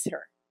and sees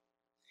her.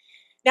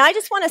 Now, I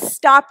just want to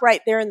stop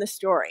right there in the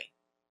story.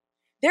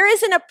 There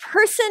isn't a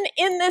person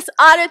in this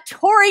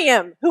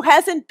auditorium who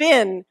hasn't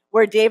been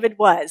where David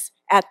was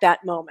at that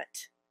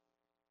moment.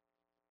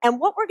 And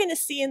what we're going to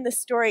see in this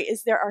story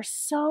is there are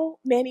so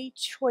many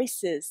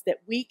choices that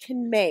we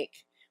can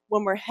make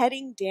when we're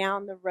heading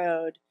down the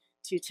road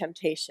to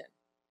temptation.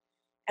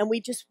 And we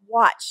just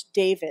watch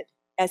David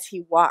as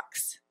he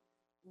walks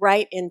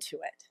right into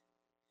it.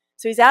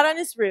 So he's out on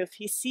his roof.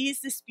 He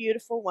sees this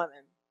beautiful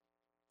woman.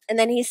 And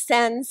then he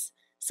sends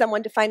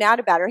someone to find out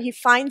about her. He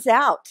finds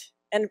out.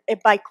 And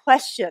by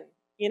question,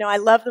 I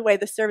love the way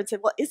the servant said,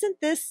 well, isn't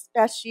this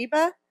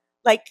Bathsheba,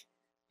 like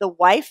the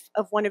wife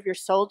of one of your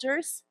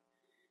soldiers?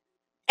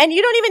 And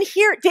you don't even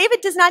hear,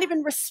 David does not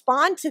even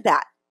respond to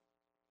that.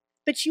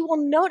 But you will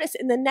notice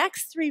in the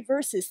next 3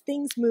 verses,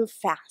 things move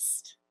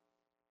fast.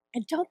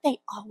 And don't they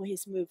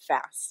always move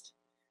fast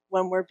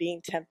when we're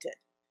being tempted?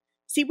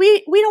 See,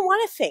 we don't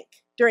want to think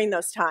during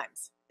those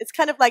times. It's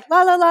kind of like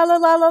la la la la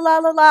la la la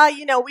la la.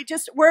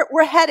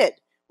 We're headed.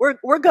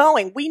 We're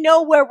going. We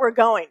know where we're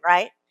going,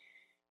 right?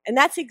 And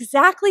that's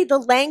exactly the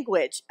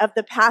language of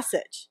the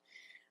passage.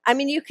 I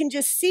mean, you can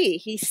just see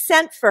he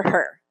sent for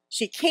her.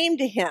 She came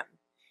to him.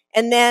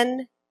 And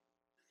then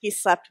he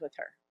slept with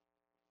her.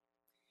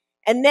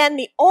 And then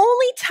the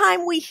only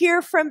time we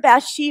hear from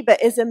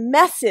Bathsheba is a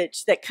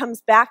message that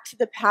comes back to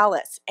the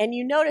palace. And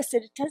you notice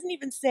that it doesn't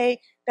even say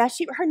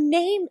Bathsheba. Her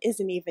name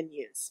isn't even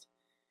used.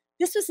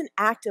 This was an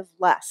act of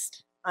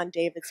lust on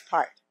David's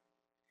part.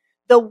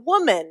 The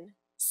woman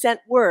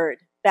sent word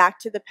back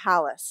to the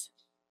palace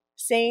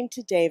saying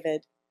to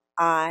David,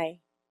 I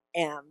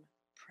am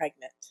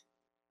pregnant.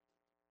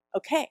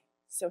 Okay,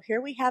 so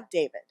here we have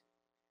David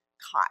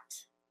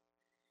caught.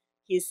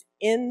 He's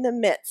in the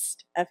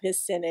midst of his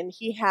sin, and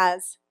he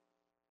has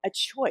a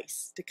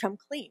choice to come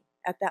clean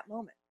at that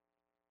moment.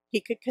 He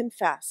could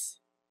confess.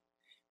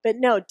 But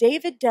no,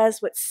 David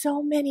does what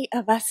so many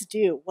of us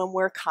do when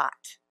we're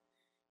caught,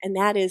 and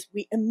that is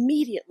we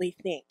immediately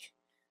think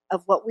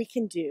of what we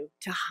can do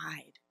to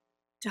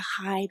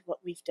hide what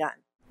we've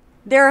done.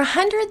 There are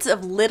hundreds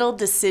of little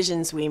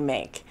decisions we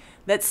make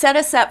that set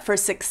us up for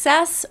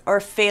success or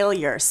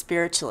failure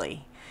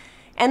spiritually.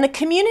 And the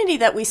community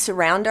that we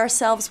surround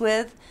ourselves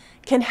with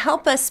can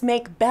help us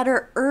make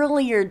better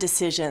earlier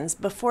decisions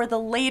before the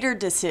later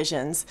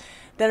decisions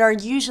that are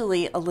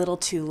usually a little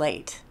too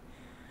late.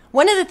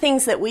 One of the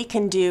things that we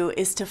can do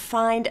is to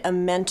find a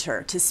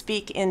mentor to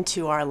speak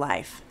into our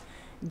life.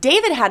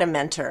 David had a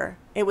mentor.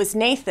 It was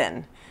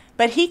Nathan,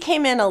 but he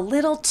came in a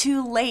little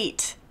too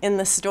late in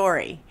the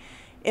story.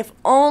 If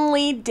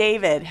only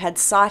David had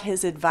sought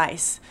his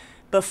advice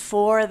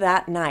before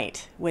that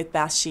night with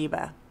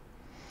Bathsheba.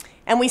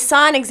 And we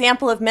saw an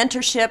example of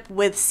mentorship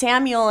with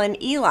Samuel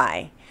and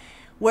Eli,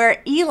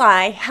 where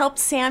Eli helped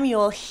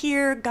Samuel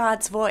hear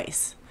God's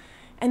voice.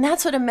 And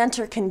that's what a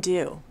mentor can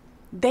do.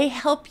 They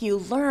help you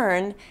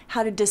learn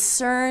how to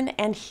discern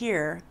and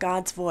hear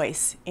God's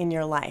voice in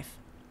your life.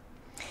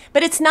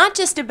 But it's not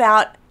just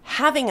about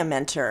having a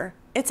mentor.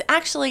 It's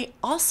actually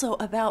also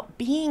about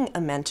being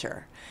a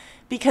mentor,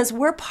 because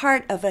we're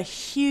part of a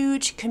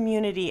huge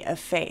community of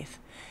faith.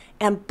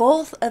 And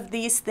both of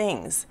these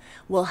things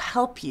will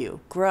help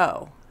you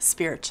grow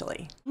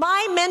spiritually.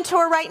 My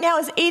mentor right now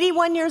is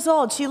 81 years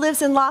old. She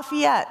lives in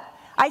Lafayette.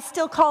 I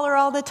still call her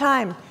all the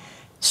time.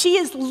 She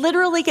is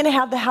literally going to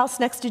have the house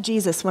next to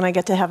Jesus when I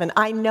get to heaven.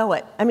 I know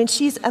it. I mean,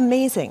 she's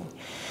amazing.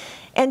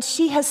 And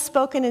she has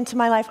spoken into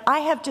my life. I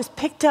have just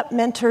picked up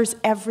mentors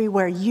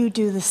everywhere. You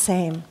do the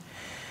same.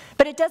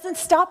 But it doesn't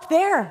stop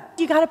there.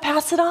 You got to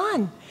pass it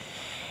on.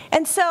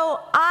 And so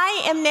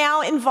I am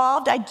now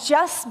involved. I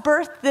just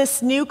birthed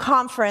this new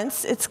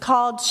conference. It's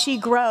called She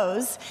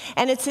Grows,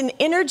 and it's an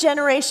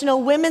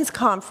intergenerational women's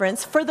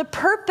conference for the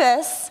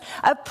purpose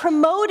of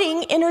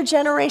promoting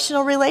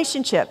intergenerational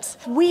relationships.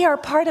 We are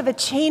part of a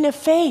chain of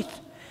faith.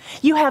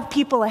 You have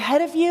people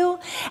ahead of you,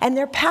 and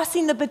they're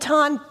passing the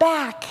baton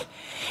back.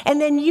 And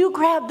then you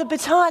grab the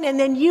baton, and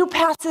then you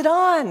pass it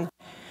on.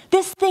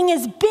 This thing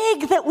is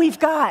big that we've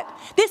got.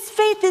 This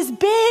faith is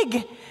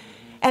big.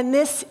 And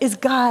this is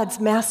God's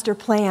master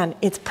plan.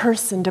 It's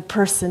person to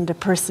person to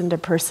person to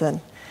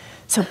person.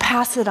 So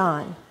pass it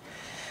on.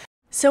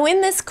 So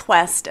in this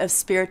quest of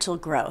spiritual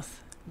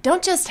growth,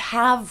 don't just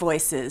have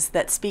voices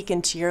that speak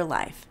into your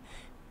life.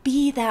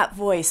 Be that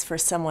voice for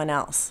someone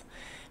else.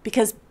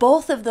 Because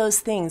both of those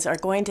things are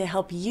going to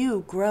help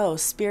you grow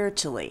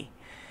spiritually.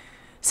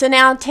 So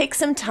now take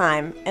some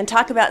time and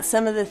talk about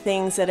some of the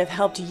things that have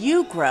helped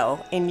you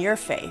grow in your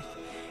faith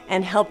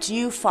and helped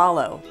you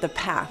follow the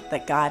path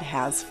that God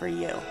has for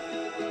you.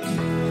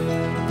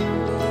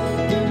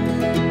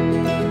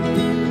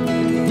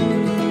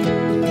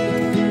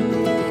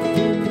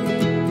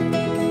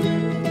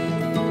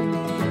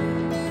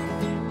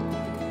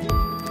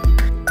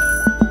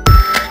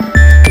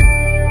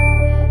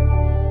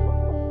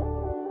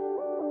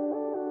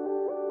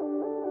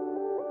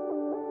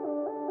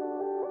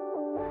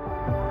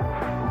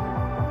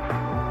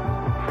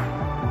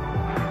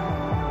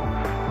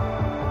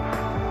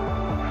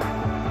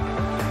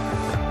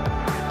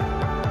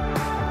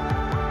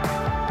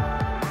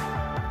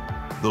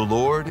 The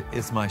Lord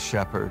is my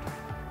shepherd,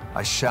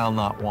 I shall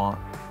not want.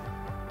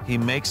 He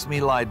makes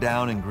me lie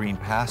down in green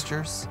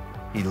pastures.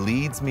 He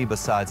leads me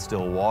beside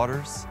still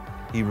waters.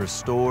 He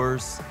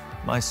restores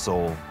my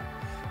soul.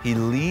 He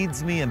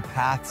leads me in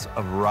paths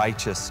of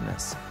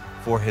righteousness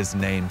for His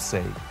name's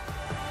sake.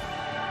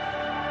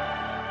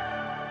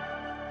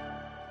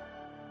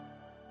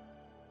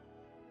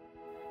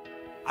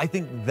 I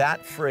think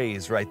that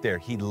phrase right there,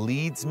 He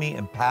leads me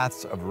in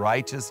paths of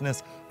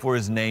righteousness for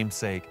His name's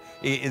sake,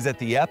 is at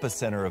the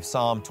epicenter of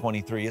Psalm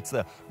 23. It's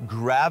the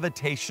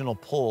gravitational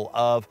pull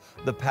of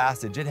the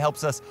passage. It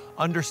helps us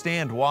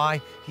understand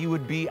why He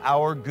would be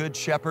our good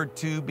shepherd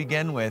to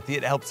begin with.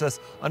 It helps us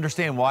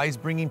understand why He's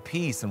bringing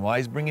peace and why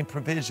He's bringing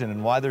provision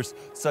and why there's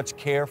such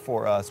care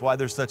for us, why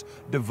there's such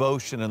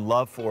devotion and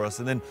love for us.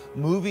 And then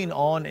moving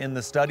on in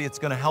the study, it's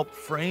going to help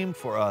frame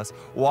for us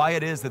why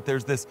it is that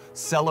there's this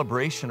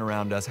celebration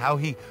around us, how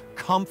He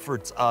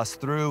comforts us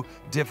through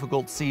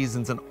difficult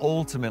seasons, and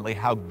ultimately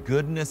how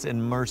goodness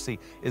and mercy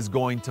is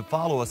going to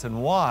follow us,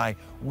 and why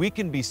we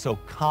can be so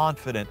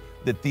confident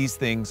that these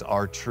things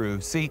are true.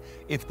 See,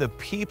 if the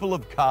people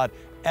of God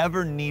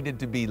ever needed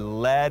to be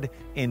led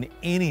in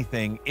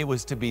anything, it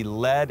was to be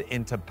led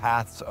into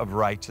paths of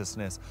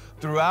righteousness.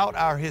 Throughout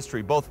our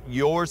history, both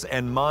yours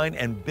and mine,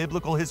 and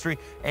biblical history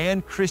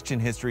and Christian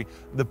history,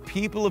 the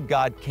people of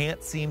God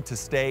can't seem to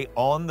stay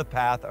on the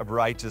path of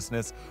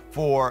righteousness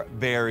for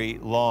very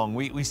long.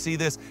 We see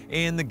this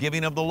in the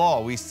giving of the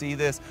law. We see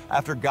this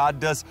after God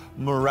does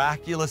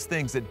miraculous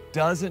things. It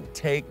doesn't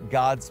take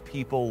God's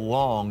people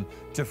long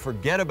to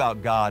forget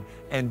about God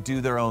and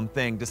do their own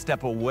thing, to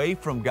step away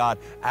from God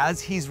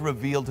as He's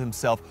revealed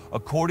Himself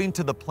according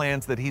to the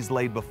plans that He's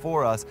laid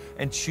before us,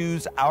 and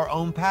choose our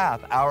own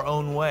path, our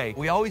own way.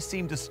 We always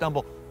seem to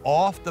stumble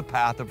off the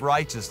path of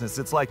righteousness.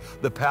 It's like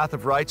the path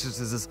of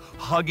righteousness is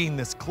hugging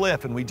this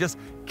cliff, and we just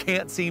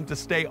can't seem to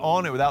stay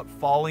on it without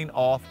falling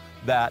off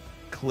that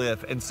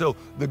cliff. And so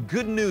the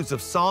good news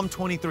of Psalm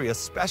 23,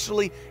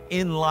 especially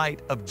in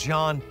light of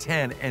John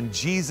 10 and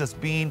Jesus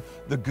being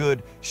the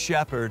good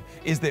shepherd,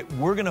 is that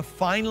we're going to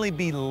finally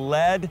be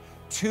led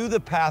to the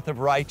path of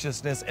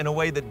righteousness in a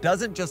way that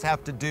doesn't just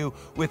have to do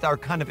with our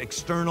kind of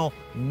external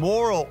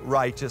moral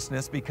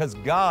righteousness, because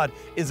God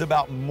is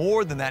about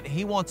more than that.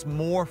 He wants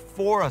more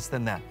for us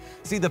than that.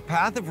 See, the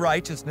path of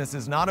righteousness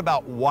is not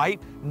about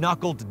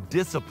white-knuckled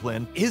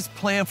discipline. His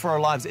plan for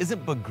our lives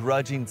isn't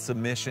begrudging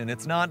submission.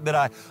 It's not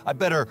that I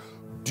better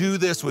do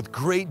this with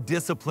great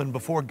discipline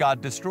before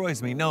God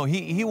destroys me. No,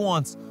 He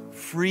wants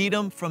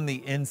freedom from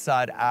the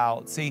inside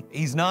out. See,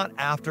 He's not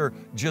after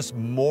just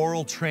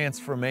moral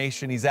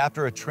transformation. He's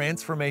after a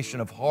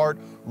transformation of heart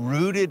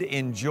rooted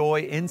in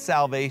joy, in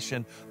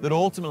salvation, that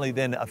ultimately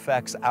then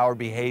affects our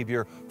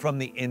behavior from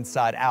the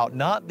inside out,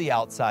 not the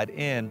outside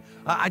in.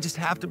 I just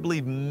have to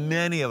believe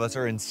many of us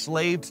are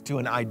enslaved to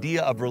an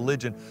idea of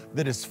religion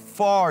that is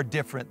far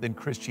different than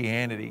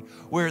Christianity,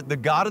 where the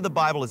God of the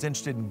Bible is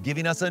interested in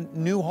giving us a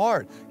new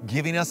heart,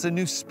 giving us a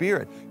new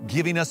spirit,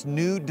 giving us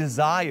new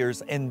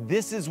desires, and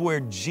this is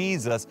where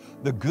Jesus,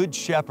 the Good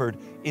Shepherd,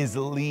 is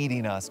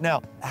leading us.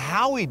 Now,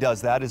 how He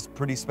does that is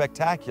pretty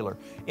spectacular.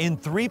 In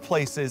 3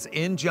 places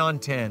in John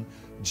 10,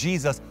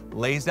 Jesus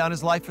lays down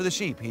His life for the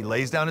sheep. He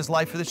lays down His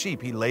life for the sheep.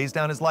 He lays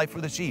down His life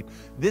for the sheep.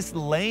 This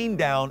laying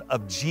down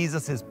of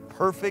Jesus'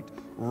 perfect,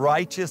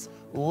 righteous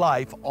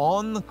life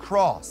on the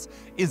cross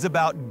is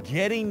about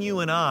getting you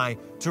and I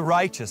to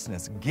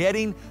righteousness,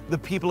 getting the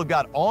people of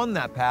God on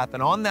that path,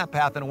 and on that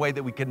path in a way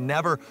that we can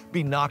never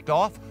be knocked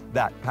off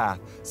that path.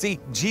 See,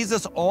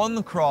 Jesus on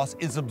the cross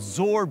is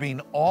absorbing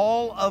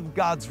all of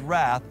God's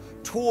wrath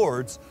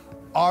towards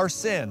our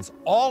sins,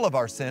 all of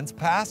our sins,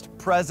 past,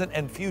 present,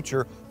 and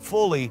future,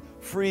 fully,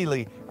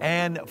 freely,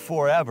 and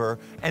forever.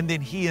 And then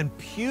He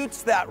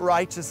imputes that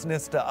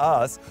righteousness to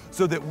us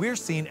so that we're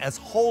seen as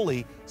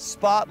holy,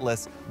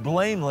 spotless,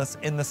 blameless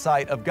in the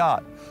sight of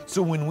God.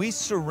 So when we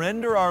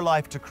surrender our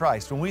life to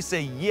Christ, when we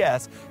say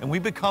yes and we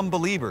become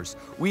believers,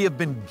 we have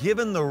been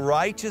given the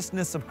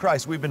righteousness of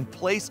Christ. We've been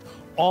placed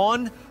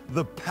on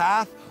the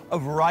path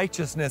of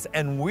righteousness,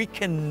 and we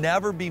can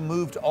never be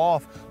moved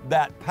off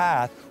that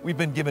path. We've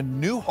been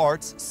given new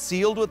hearts,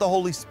 sealed with the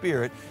Holy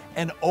Spirit,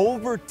 and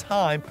over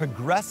time,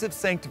 progressive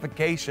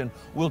sanctification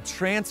will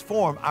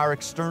transform our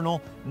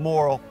external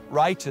moral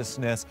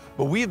righteousness,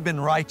 but we've been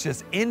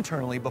righteous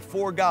internally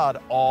before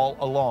God all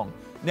along.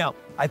 Now,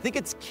 I think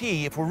it's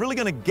key, if we're really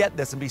going to get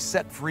this and be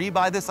set free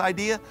by this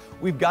idea,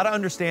 we've got to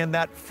understand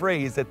that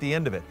phrase at the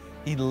end of it.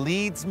 He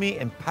leads me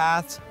in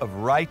paths of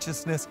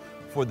righteousness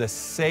for the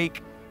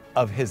sake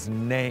of His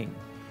name.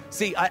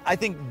 See, I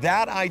think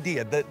that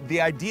idea, the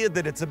idea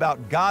that it's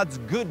about God's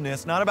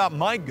goodness, not about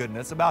my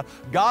goodness, about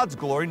God's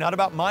glory, not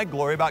about my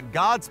glory, about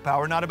God's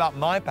power, not about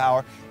my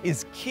power,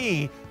 is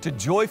key to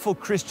joyful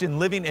Christian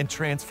living and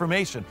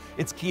transformation.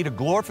 It's key to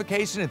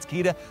glorification. It's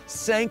key to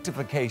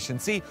sanctification.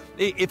 See,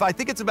 if I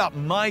think it's about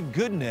my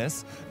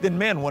goodness, then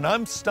man, when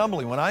I'm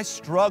stumbling, when I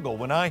struggle,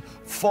 when I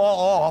fall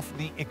off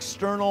the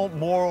external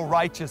moral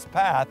righteous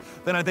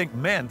path, then I think,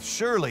 man,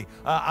 surely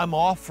I'm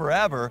off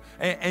forever.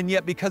 And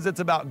yet because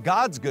it's about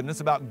God's goodness,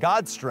 about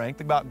God's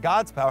strength, about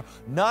God's power,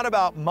 not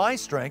about my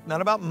strength, not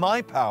about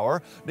my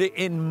power,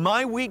 in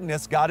my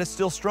weakness, God is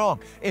still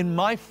strong. In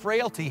my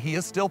frailty, He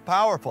is still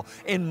powerful.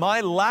 In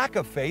my lack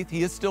of faith,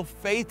 He is still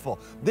faithful.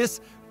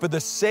 This, for the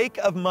sake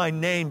of my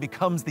name,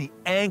 becomes the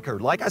anchor.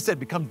 Like I said,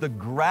 becomes the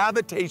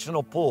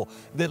gravitational pull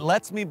that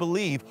lets me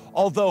believe,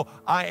 although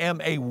I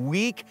am a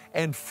weak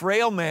and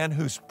frail man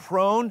who's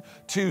prone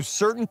to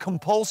certain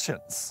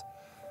compulsions,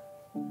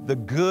 the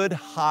good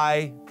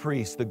high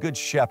priest, the good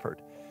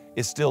shepherd,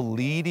 is still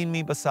leading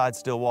me beside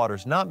still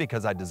waters, not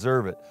because I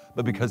deserve it,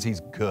 but because He's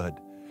good.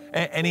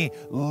 And He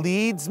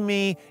leads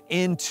me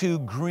into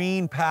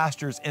green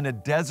pastures in a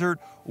desert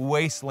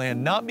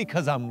wasteland, not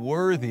because I'm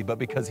worthy, but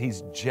because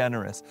He's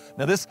generous.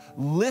 Now this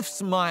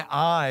lifts my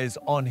eyes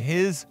on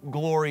His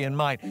glory and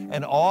might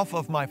and off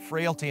of my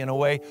frailty in a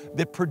way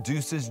that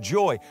produces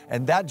joy.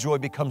 And that joy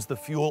becomes the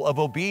fuel of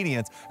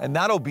obedience. And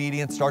that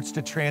obedience starts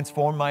to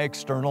transform my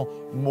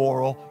external,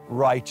 moral,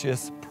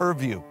 righteous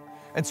purview.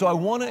 And so I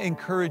want to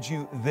encourage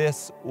you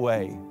this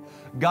way.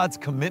 God's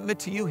commitment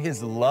to you,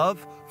 His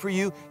love for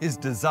you, His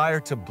desire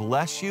to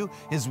bless you,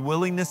 His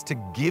willingness to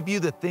give you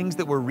the things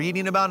that we're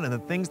reading about and the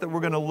things that we're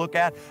going to look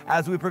at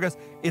as we progress,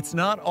 it's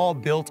not all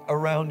built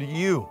around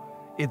you.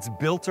 It's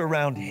built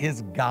around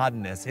His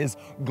godness, His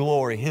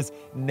glory, His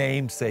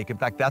namesake. In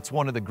fact, that's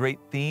one of the great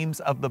themes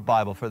of the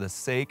Bible, for the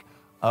sake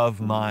of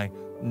my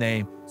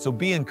name. So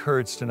be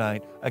encouraged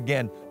tonight.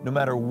 Again, no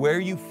matter where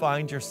you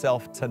find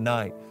yourself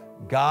tonight,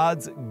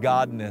 God's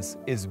godness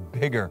is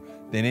bigger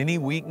than any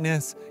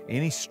weakness,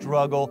 any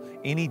struggle,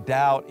 any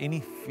doubt, any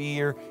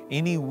fear,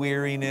 any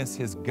weariness.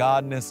 His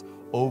godness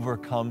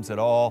overcomes it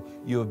all.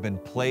 You have been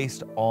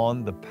placed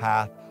on the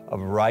path of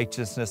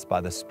righteousness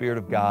by the Spirit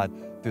of God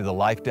through the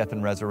life, death,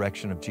 and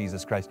resurrection of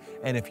Jesus Christ.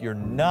 And if you're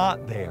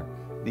not there,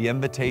 the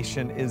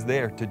invitation is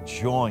there to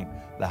join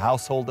the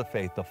household of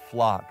faith, the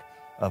flock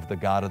of the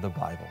God of the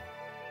Bible.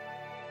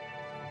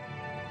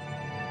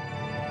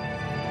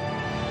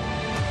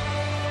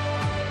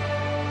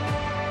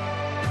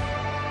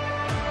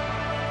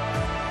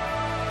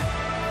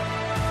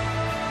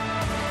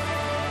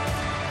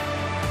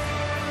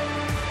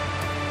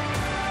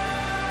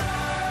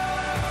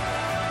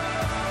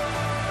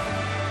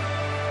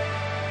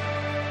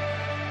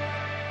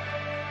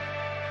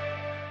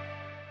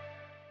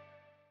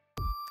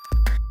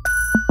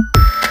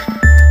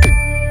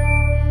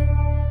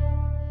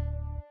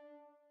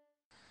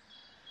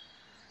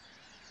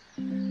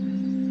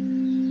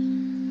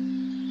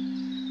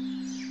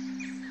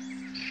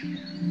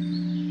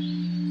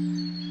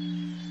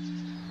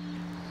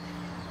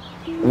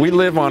 We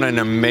live on an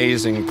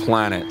amazing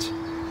planet.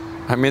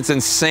 I mean, it's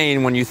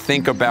insane when you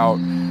think about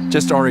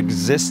just our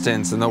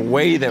existence and the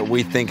way that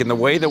we think and the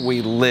way that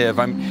we live.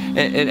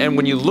 And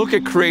when you look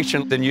at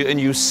creation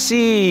and you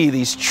see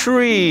these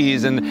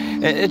trees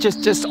and it's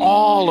just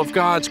all of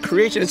God's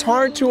creation, it's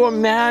hard to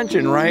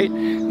imagine, right,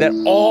 that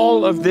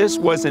all of this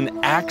was an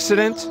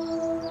accident,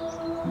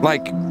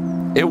 like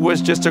it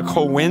was just a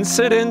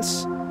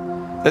coincidence,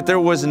 that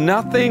there was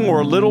nothing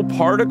or little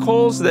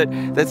particles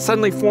that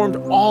suddenly formed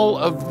all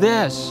of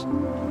this.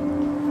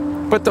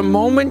 But the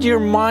moment your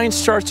mind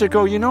starts to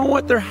go, you know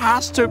what, there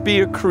has to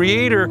be a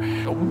creator.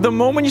 The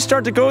moment you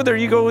start to go there,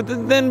 you go,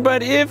 then,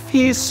 but if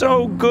he's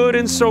so good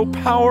and so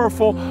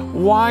powerful,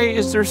 why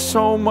is there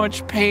so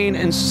much pain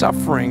and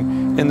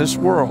suffering in this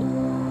world?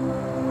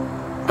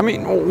 I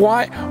mean,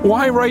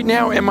 why right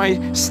now am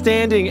I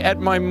standing at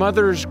my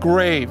mother's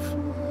grave?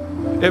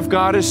 If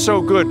God is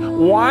so good,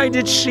 why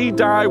did she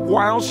die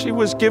while she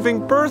was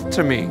giving birth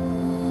to me?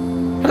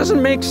 It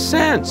doesn't make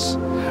sense.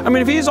 I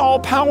mean, if he's all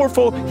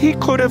powerful, he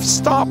could have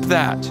stopped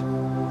that.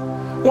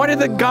 Why did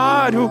the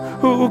God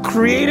who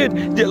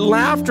created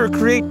laughter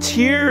create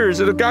tears?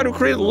 The God who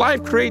created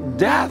life create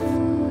death?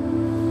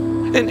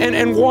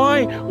 And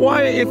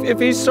why if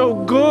he's so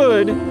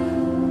good,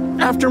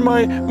 after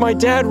my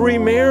dad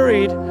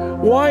remarried,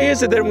 why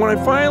is it that when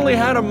I finally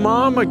had a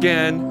mom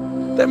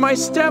again, that my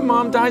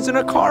stepmom dies in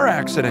a car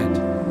accident?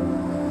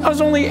 I was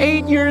only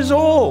 8 years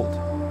old.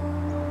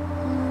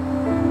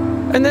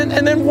 And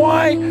then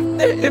why,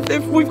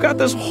 if we've got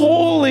this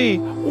holy,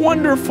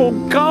 wonderful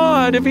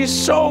God, if he's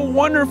so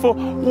wonderful,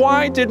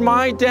 why did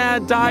my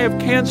dad die of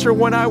cancer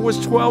when I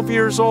was 12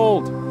 years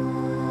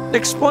old?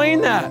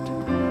 Explain that.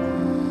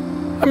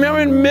 I mean,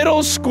 I'm in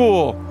middle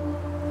school.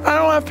 I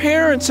don't have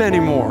parents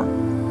anymore.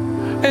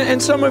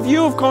 And some of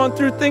you have gone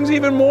through things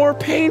even more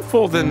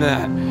painful than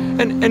that.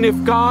 And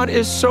if God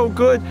is so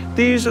good,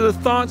 these are the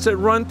thoughts that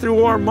run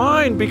through our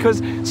mind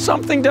because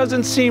something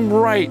doesn't seem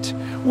right.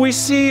 We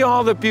see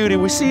all the beauty,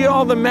 we see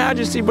all the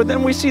majesty, but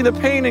then we see the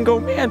pain and go,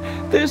 man,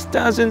 this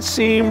doesn't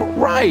seem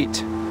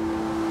right.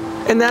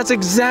 And that's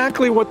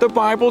exactly what the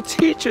Bible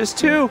teaches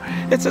too.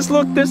 It says,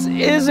 look, this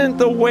isn't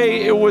the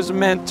way it was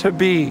meant to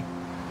be.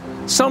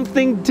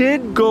 Something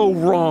did go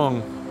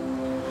wrong.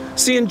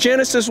 See, in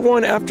Genesis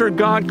 1, after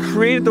God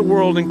created the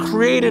world and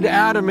created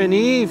Adam and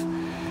Eve,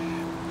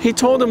 he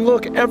told them,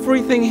 look,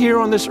 everything here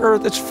on this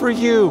earth, it's for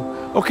you,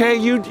 okay?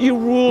 You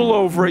rule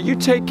over it, you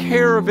take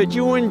care of it,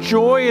 you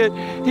enjoy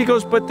it. He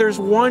goes, but there's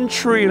one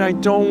tree and I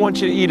don't want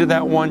you to eat of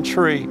that one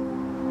tree.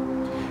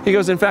 He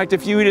goes, in fact,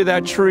 if you eat of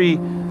that tree,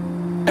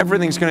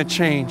 everything's gonna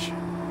change.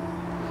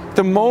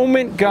 The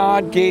moment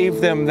God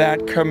gave them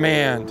that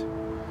command,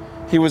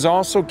 he was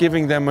also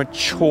giving them a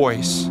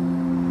choice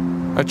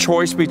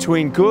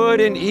between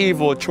good and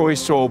evil, a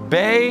choice to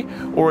obey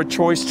or a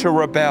choice to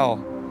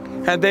rebel.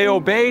 Had they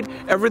obeyed,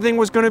 everything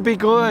was going to be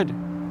good.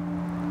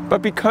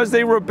 But because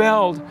they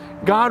rebelled,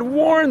 God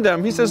warned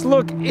them. He says,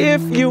 look,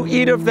 if you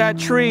eat of that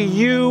tree,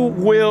 you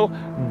will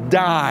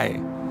die.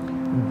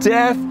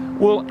 Death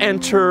will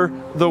enter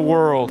the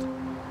world.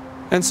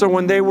 And so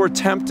when they were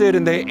tempted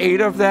and they ate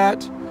of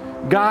that,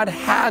 God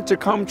had to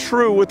come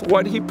true with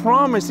what he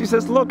promised. He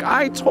says, look,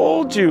 I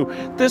told you,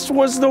 this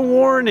was the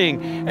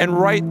warning. And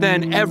right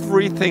then,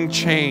 everything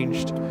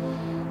changed.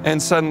 And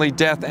suddenly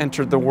death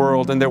entered the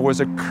world and there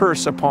was a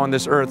curse upon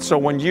this earth. So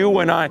when you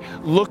and I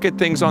look at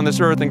things on this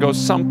earth and go,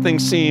 something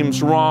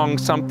seems wrong,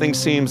 something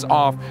seems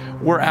off,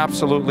 we're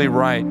absolutely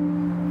right.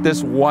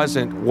 This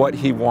wasn't what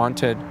he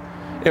wanted.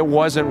 It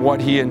wasn't what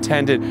he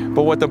intended.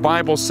 But what the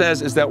Bible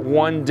says is that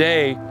one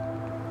day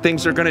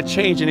things are going to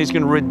change and he's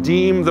going to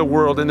redeem the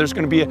world and there's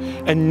going to be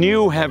a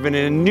new heaven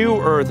and a new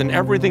earth and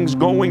everything's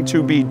going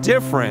to be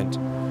different.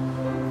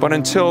 But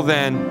until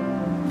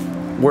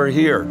then, we're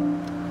here.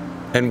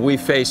 And we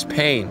face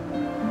pain.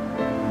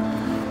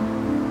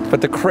 But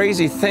the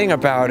crazy thing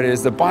about it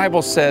is the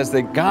Bible says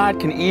that God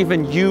can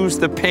even use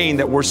the pain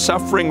that we're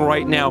suffering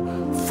right now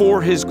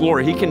for his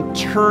glory. He can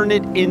turn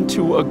it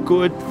into a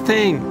good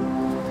thing.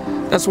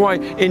 That's why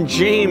in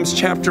James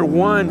chapter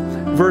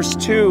 1, verse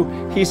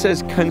 2, he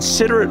says,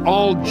 consider it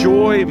all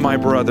joy, my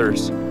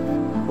brothers,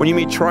 when you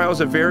meet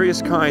trials of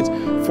various kinds,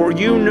 for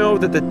you know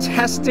that the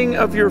testing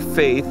of your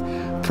faith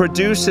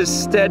produces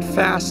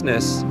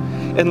steadfastness.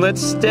 And let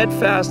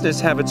steadfastness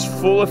have its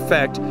full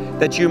effect,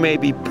 that you may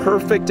be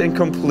perfect and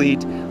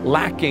complete,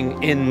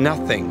 lacking in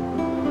nothing.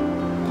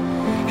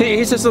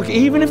 He says, look,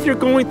 even if you're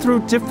going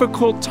through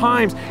difficult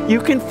times,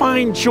 you can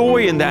find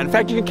joy in that. In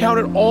fact, you can count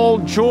it all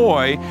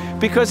joy,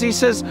 because he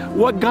says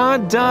what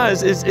God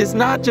does is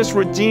not just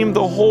redeem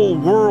the whole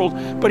world,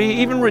 but he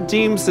even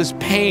redeems this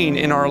pain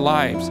in our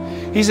lives.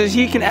 He says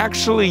he can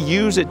actually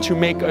use it to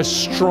make us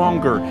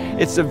stronger.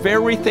 It's the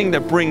very thing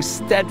that brings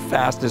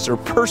steadfastness or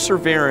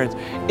perseverance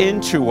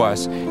into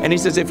us. And he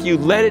says if you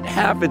let it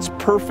have its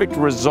perfect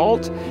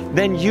result,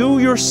 then you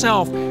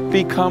yourself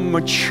become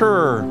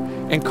mature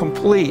and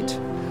complete.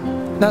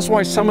 That's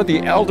why some of the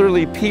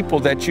elderly people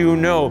that you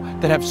know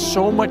that have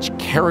so much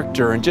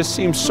character and just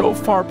seem so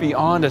far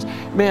beyond us,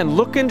 man,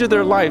 look into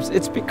their lives.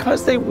 It's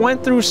because they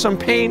went through some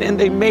pain and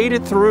they made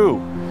it through.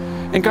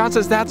 And God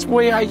says, that's the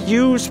way I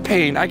use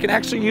pain. I can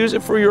actually use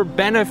it for your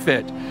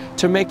benefit,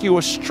 to make you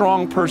a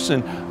strong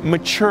person,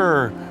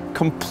 mature,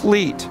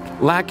 complete,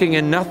 lacking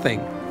in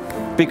nothing.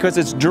 Because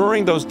it's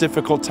during those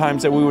difficult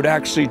times that we would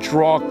actually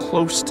draw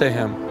close to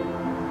him.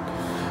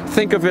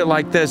 Think of it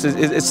like this.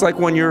 It's like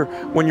when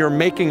you're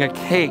making a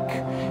cake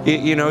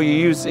You know, you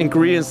use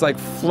ingredients like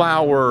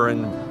flour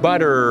and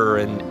butter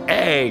and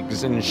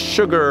eggs and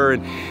sugar.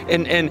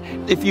 And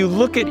if you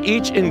look at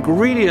each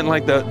ingredient,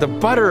 like the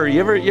butter, you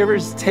ever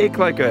take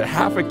like a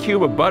half a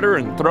cube of butter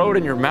and throw it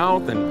in your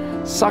mouth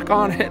and suck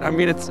on it? I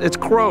mean, it's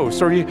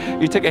gross. Or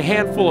you take a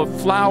handful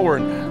of flour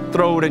and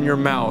throw it in your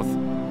mouth.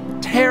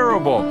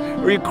 Terrible.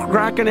 Or you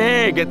crack an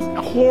egg, it's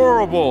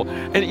horrible.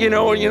 And you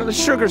know the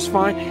sugar's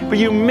fine, but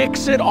you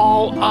mix it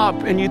all up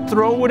and you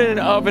throw it in an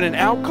oven and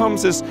out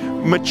comes this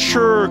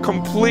mature,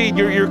 complete.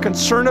 You're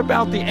concerned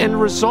about the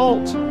end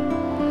result.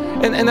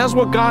 And that's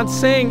what God's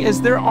saying,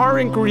 is there are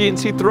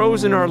ingredients He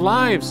throws in our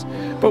lives,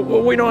 but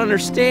what we don't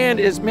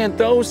understand is, man,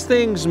 those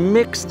things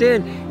mixed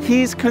in,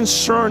 He's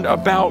concerned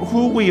about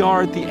who we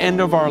are at the end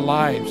of our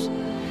lives.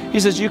 He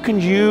says you can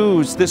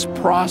use this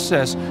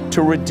process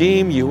to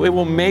redeem you. It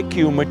will make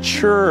you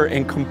mature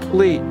and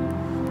complete.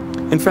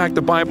 In fact,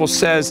 the Bible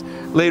says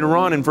later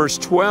on in verse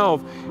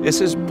 12, it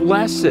says,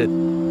 "Blessed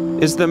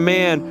is the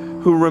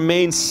man who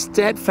remains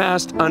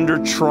steadfast under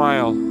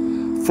trial,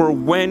 for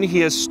when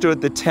he has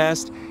stood the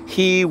test,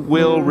 he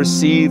will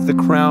receive the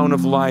crown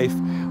of life,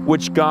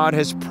 which God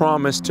has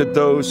promised to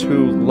those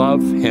who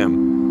love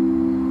Him."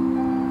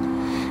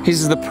 He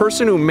says the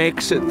person who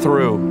makes it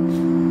through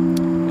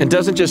and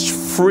doesn't just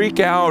freak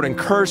out and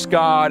curse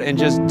God and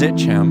just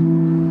ditch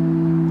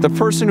Him. The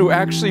person who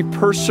actually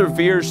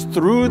perseveres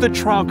through the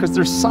trial, because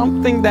there's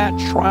something that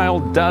trial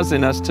does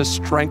in us to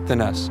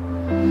strengthen us.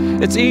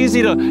 It's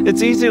easy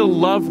to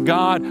love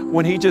God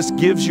when He just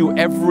gives you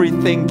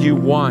everything you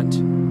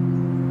want.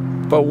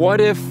 But what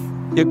if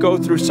you go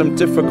through some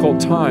difficult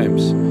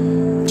times?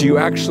 Do you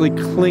actually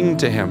cling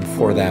to Him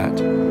for that?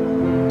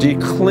 Do you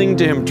cling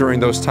to Him during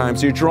those times?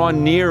 Do you draw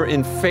near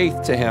in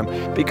faith to Him?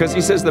 Because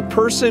He says the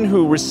person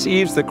who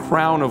receives the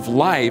crown of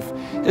life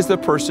is the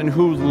person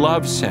who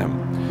loves Him.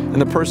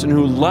 And the person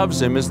who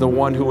loves Him is the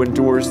one who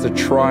endures the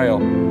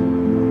trial.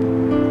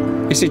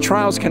 You see,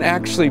 trials can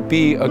actually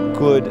be a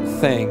good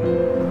thing.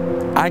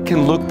 I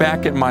can look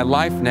back at my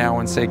life now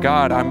and say,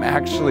 God, I'm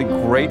actually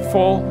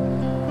grateful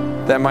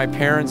that my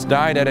parents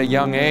died at a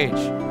young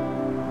age,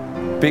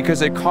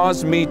 because it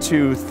caused me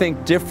to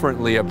think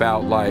differently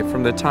about life.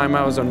 From the time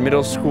I was in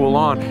middle school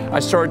on, I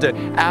started to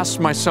ask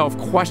myself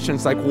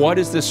questions like, what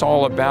is this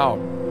all about?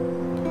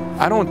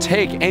 I don't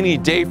take any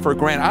day for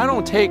granted. I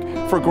don't take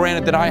for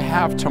granted that I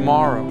have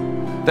tomorrow,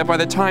 that by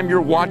the time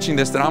you're watching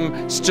this, that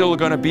I'm still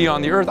gonna be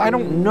on the earth. I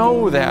don't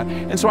know that.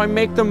 And so I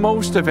make the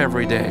most of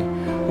every day.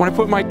 When I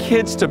put my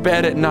kids to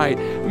bed at night,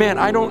 man,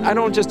 I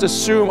don't just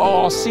assume,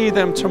 oh, I'll see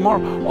them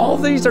tomorrow. All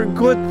these are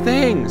good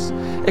things.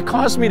 It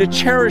caused me to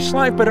cherish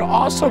life, but it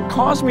also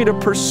caused me to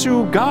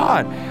pursue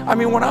God. I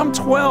mean, when I'm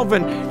 12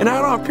 and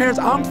I don't have parents,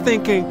 I'm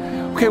thinking,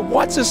 okay,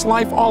 what's this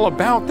life all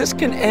about? This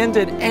can end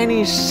at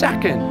any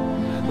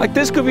second. Like,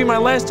 this could be my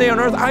last day on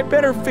earth. I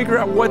better figure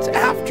out what's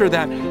after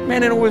that.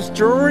 Man, and it was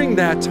during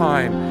that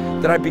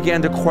time that I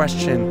began to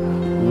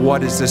question,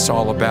 what is this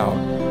all about?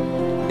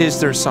 Is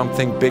there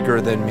something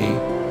bigger than me?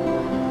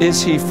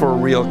 Is He for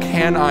real?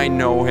 Can I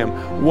know Him?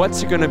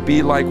 What's it going to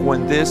be like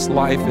when this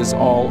life is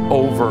all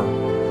over?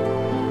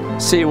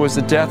 See, it was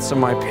the deaths of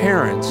my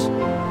parents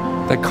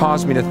that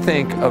caused me to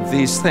think of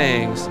these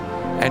things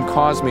and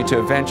caused me to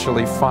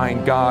eventually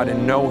find God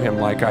and know Him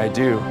like I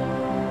do.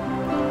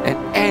 And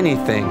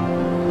anything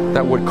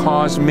that would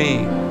cause me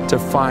to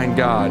find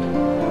God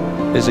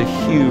is a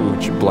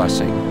huge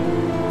blessing,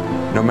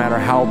 no matter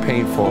how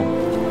painful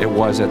it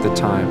was at the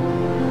time.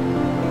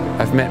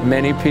 I've met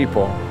many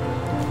people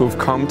who've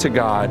come to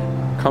God,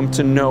 come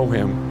to know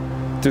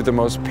Him through the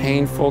most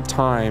painful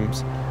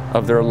times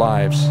of their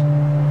lives,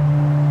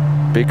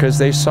 because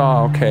they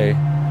saw, okay,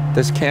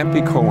 this can't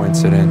be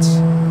coincidence,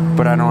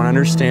 but I don't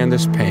understand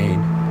this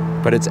pain.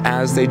 But it's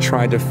as they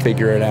tried to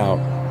figure it out,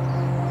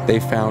 they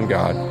found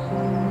God.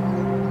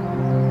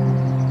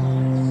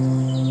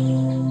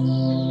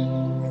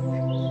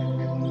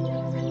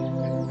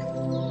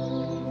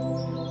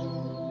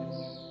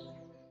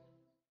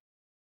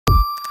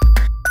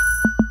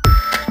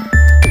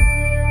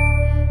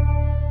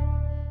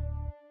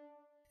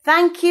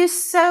 Thank you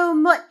so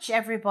much,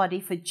 everybody,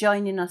 for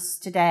joining us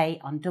today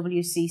on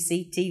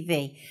WCC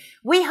TV.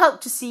 We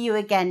hope to see you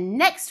again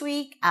next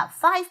week at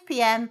 5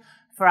 p.m.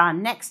 for our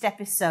next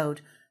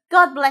episode.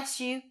 God bless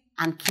you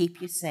and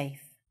keep you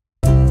safe.